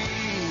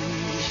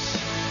peace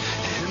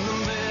in the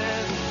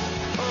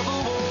midst of a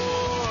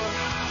war.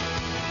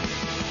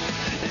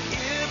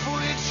 If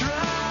we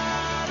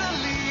try to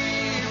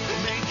leave,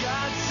 may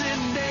God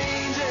send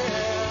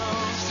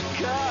angels to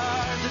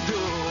guard the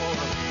door.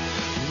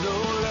 No,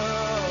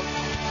 love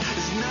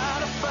is not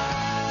a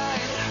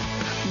fight,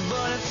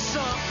 but it's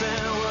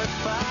something worth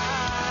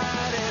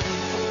fighting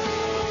for.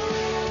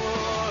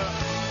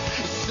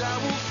 Yes, I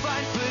will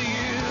fight for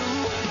you.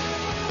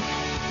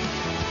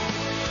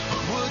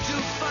 Would you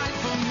fight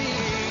for me?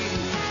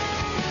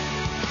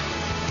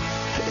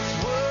 It's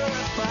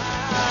worth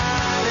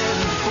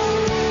fighting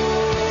for.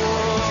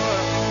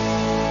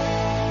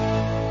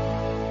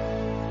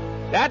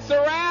 That's the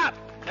wrap.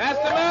 That's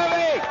the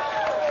movie.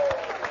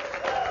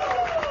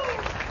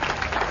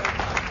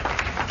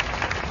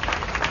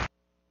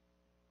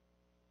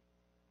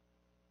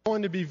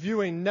 Going to be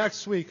viewing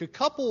next week. A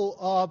couple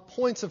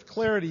points of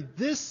clarity.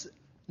 This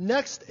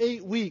next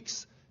 8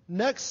 weeks,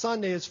 next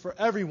Sunday is for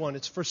everyone.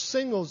 It's for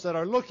singles that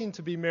are looking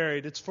to be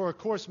married. It's for, of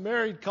course,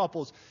 married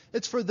couples.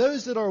 It's for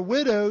those that are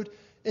widowed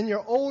and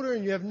you're older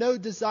and you have no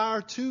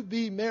desire to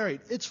be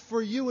married. It's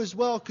for you as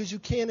well because you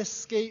can't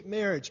escape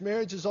marriage.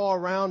 Marriage is all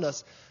around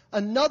us.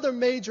 Another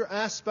major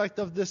aspect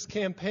of this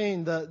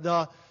campaign,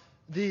 the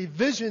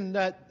vision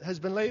that has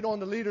been laid on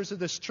the leaders of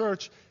this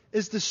church,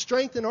 is to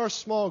strengthen our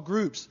small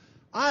groups.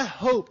 I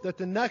hope that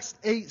the next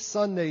 8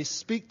 Sundays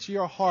speak to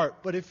your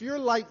heart. But if you're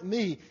like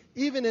me,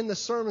 even in the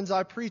sermons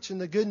I preach in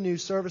the Good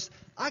News service,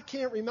 I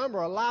can't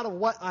remember a lot of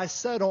what I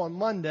said on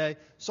Monday.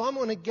 So I'm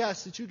going to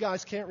guess that you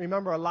guys can't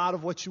remember a lot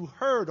of what you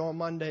heard on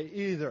Monday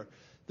either.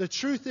 The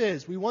truth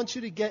is, we want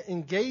you to get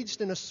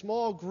engaged in a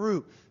small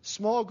group.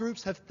 Small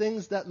groups have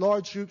things that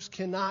large groups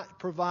cannot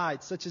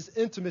provide, such as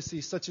intimacy,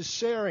 such as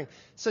sharing,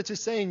 such as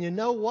saying, you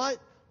know what?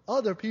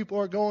 Other people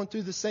are going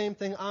through the same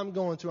thing I'm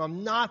going through.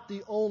 I'm not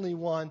the only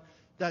one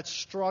that's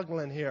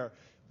struggling here.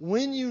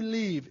 When you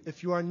leave,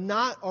 if you are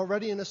not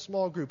already in a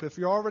small group, if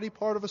you're already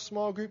part of a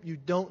small group, you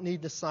don't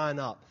need to sign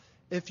up.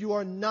 If you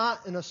are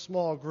not in a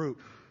small group,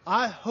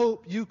 I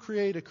hope you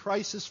create a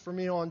crisis for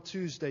me on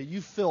Tuesday.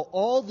 You fill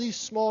all these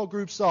small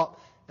groups up,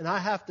 and I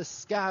have to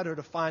scatter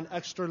to find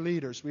extra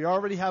leaders. We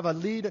already have a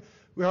leader.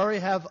 We already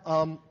have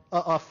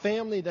a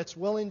family that's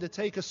willing to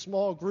take a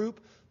small group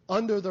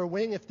under their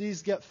wing if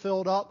these get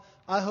filled up.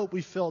 I hope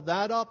we fill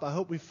that up. I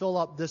hope we fill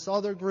up this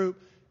other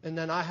group, and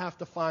then I have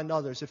to find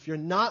others. If you're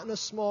not in a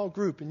small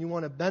group and you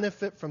want to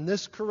benefit from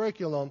this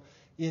curriculum,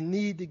 you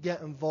need to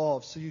get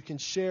involved so you can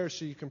share,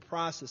 so you can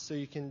process, so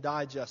you can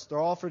digest. They're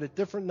offered at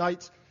different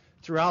nights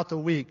throughout the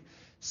week.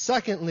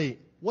 Secondly,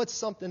 what's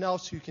something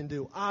else you can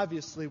do?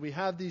 Obviously, we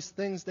have these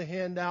things to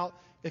hand out.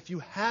 If you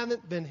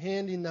haven't been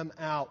handing them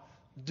out,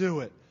 do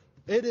it.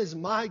 It is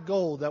my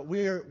goal that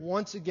we're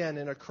once again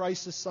in a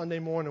crisis Sunday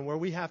morning where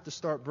we have to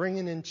start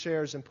bringing in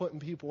chairs and putting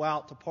people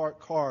out to park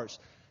cars.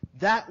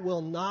 That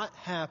will not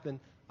happen,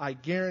 I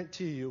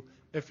guarantee you,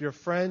 if your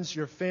friends,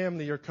 your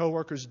family, your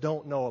coworkers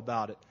don't know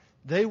about it.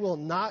 They will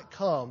not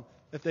come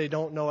if they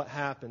don't know it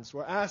happens.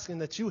 We're asking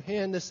that you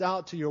hand this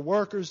out to your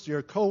workers, to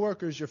your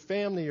coworkers, your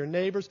family, your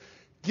neighbors.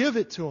 Give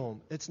it to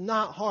them. It's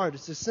not hard.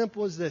 It's as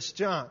simple as this.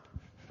 John,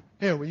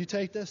 here, will you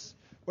take this?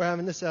 We're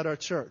having this at our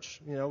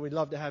church. You know, we'd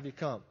love to have you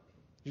come.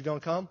 You going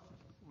to come?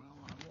 Well,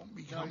 I won't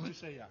be No, coming. you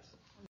say yes.